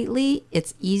 lately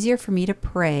it's easier for me to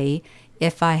pray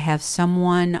if I have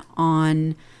someone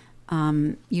on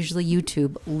usually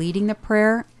YouTube leading the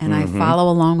prayer, and I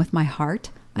follow along with my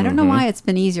heart. I don't know why it's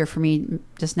been easier for me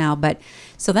just now, but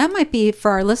so that might be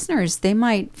for our listeners. They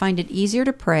might find it easier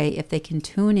to pray if they can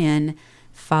tune in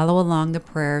follow along the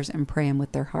prayers and pray them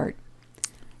with their heart.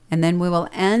 And then we will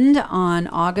end on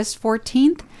August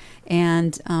 14th,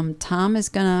 and Tom is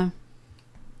gonna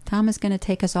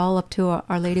take us all up to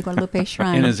Our Lady Guadalupe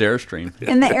Shrine. In his Airstream.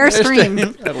 In the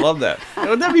Airstream. I love that.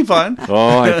 Wouldn't that be fun?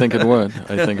 Oh, I think it would.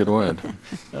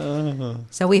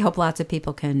 So we hope lots of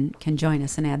people can join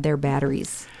us and add their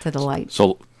batteries to the light.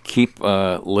 So keep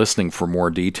listening for more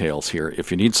details here. If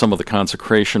you need some of the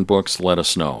consecration books, let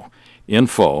us know.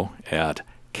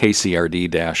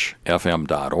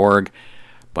 info@kcrd-fm.org.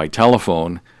 By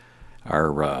telephone,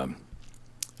 our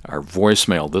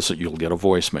voicemail, you'll get a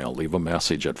voicemail. Leave a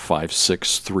message at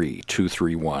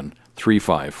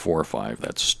 563-231-3545.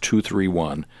 That's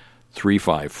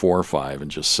 231-3545,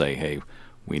 and just say, hey,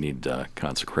 we need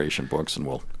consecration books, and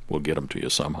we'll get them to you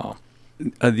somehow.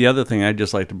 The other thing I'd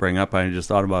just like to bring up, I just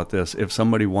thought about this. If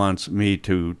somebody wants me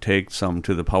to take some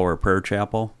to the Power of Prayer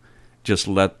Chapel, just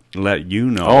let you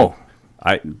know. Oh.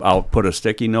 I'll put a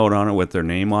sticky note on it with their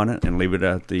name on it and leave it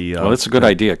at the... well, that's a good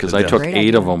idea, because I took Great 8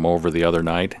 idea. of them over the other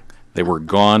night. They were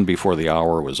gone before the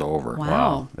hour was over.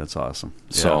 Wow. That's awesome.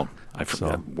 So,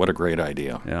 Yeah. what a great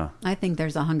idea. Yeah. I think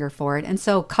there's a hunger for it. And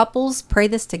so couples, pray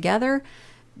this together.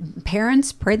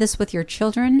 Parents, pray this with your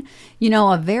children. You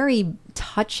know, a very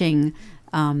touching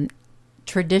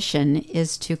tradition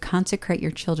is to consecrate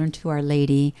your children to Our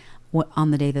Lady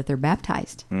on the day that they're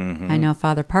baptized. Mm-hmm. I know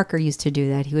Father Parker used to do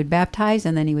that. He would baptize,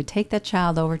 and then he would take that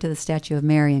child over to the statue of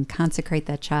Mary and consecrate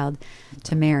that child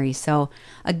to Mary. So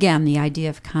again, the idea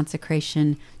of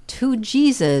consecration to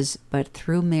Jesus, but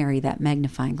through Mary, that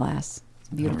magnifying glass. It's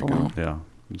a beautiful one. Yeah,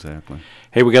 exactly.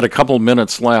 Hey, we got a couple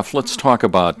minutes left. Let's talk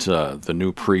about the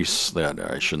new priests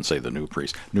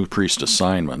new priest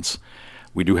assignments.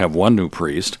 We do have one new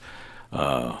priest,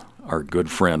 our good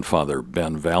friend, Father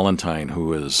Ben Valentine,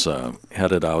 who is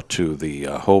headed out to the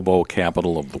hobo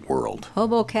capital of the world.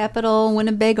 Hobo capital,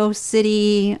 Winnebago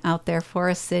City, out there,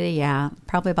 Forest City. Yeah,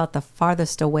 probably about the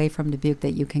farthest away from Dubuque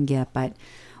that you can get. But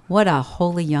what a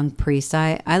holy young priest.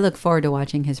 I look forward to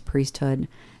watching his priesthood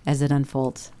as it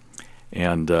unfolds.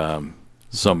 And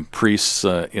some priests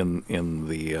in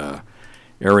the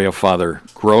area. Father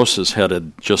Gross is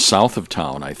headed just south of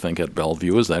town, I think, at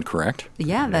Bellevue. Is that correct?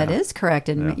 Yeah, that is correct.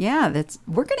 And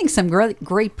we're getting some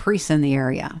great priests in the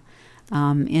area.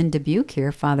 In Dubuque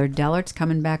here, Father Dellert's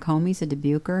coming back home. He's a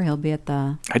Dubuquer. He'll be at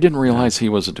the... I didn't realize he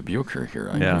was a Dubuquer here.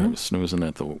 I was snoozing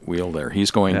at the wheel there.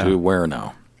 He's going to where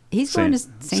now? He's going to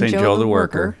St. Joe the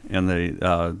Worker.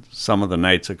 And some of the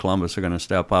Knights of Columbus are going to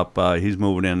step up. He's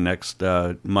moving in next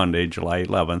Monday, July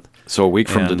 11th. So a week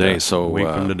from today. A week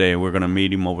from today, we're going to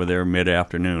meet him over there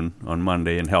mid-afternoon on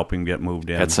Monday and help him get moved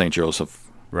in. At St. Joseph.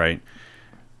 Right.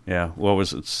 Yeah.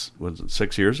 Was it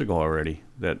 6 years ago already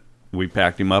that we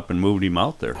packed him up and moved him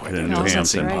out there? Boy, that doesn't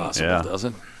seem possible, does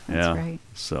it? That's right.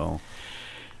 So.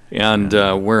 And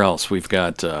where else? We've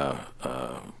got...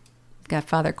 got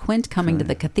Father Quint coming to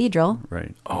the cathedral.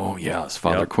 Right. Oh, yes.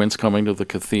 Father Quint's coming to the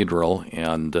cathedral,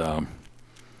 and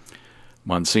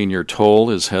Monsignor Toll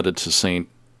is headed to St.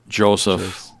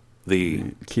 Joseph, the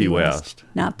Key West.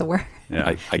 Not the word.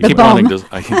 Yeah. I keep wanting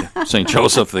to St.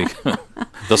 Joseph,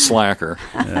 the slacker.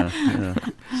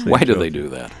 Why do they do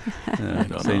that?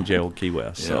 St. Joe Key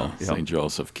West. Yeah, St.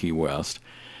 Joseph Key West.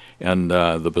 And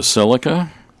the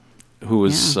Basilica, who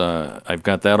is, I've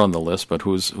got that on the list, but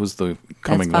who's the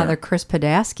coming That's Father there? Chris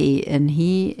Podasky, and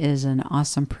he is an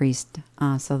awesome priest.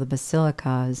 So the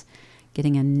Basilica is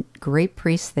getting a great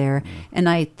priest there. And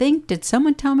I think, did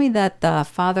someone tell me that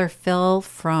Father Philip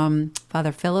from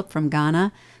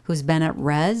Ghana, who's been at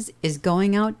Res, is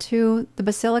going out to the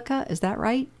Basilica? Is that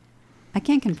right? I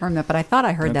can't confirm that, but I thought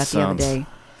I heard that the other day.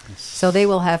 So they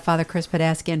will have Father Chris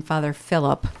Podasky and Father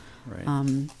Philip.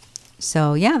 Right.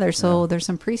 So there's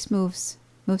some priest moves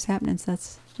happening. So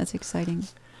that's exciting.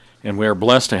 And we are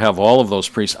blessed to have all of those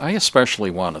priests. I especially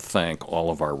want to thank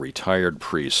all of our retired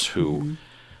priests who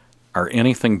are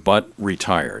anything but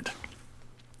retired.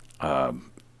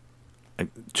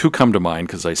 Two come to mind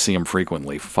because I see them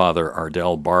frequently: Father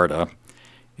Ardell Barta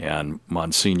and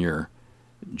Monsignor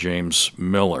James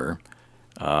Miller.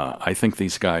 I think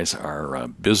these guys are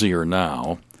busier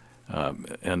now.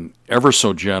 And ever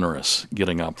so generous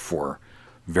getting up for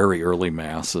very early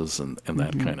masses and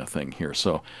that kind of thing here.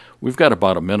 So we've got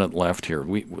about a minute left here.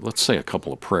 Let's say a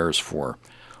couple of prayers for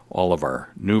all of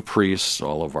our new priests,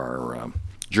 all of our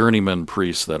journeyman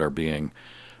priests that are being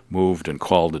moved and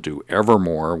called to do ever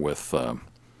more with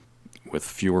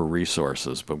fewer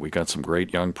resources. But we got some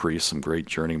great young priests, some great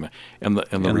journeymen, and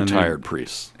the retired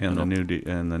priests, and the new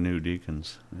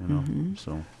deacons.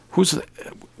 So.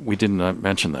 We didn't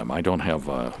mention them. I don't have.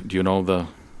 Do you know the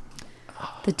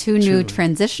two new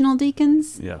transitional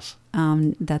deacons? Yes.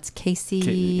 That's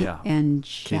Casey and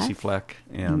Jeff. Casey Fleck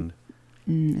and...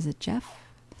 is it Jeff?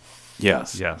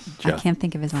 Yes. Yes. I can't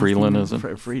think of his last Freeland, name. is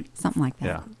it? Something like that.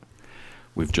 Yeah.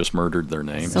 We've just murdered their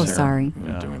names. So here. sorry.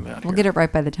 We're doing that We'll here. get it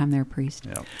right by the time they're a priest.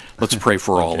 Yeah. Let's pray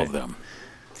for all of them.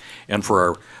 And for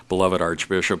our beloved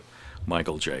Archbishop,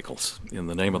 Michael Jacobs. In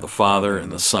the name of the Father,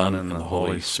 and the Son, and the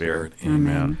Holy Spirit.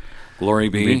 Amen. Glory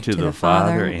be to the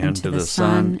Father, and to the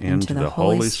Son, and to the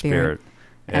Holy Spirit,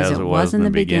 as it was in the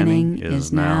beginning,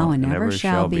 is now, and ever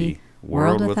shall be,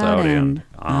 world without end.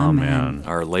 Amen.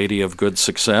 Our Lady of Good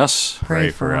Success.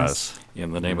 Pray for us.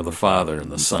 In the name of the Father,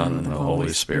 and the Son, and the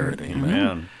Holy Spirit. Amen.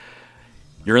 Amen.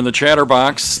 You're in the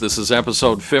Chatterbox. This is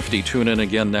episode 50. Tune in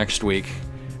again next week.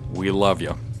 We love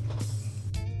you.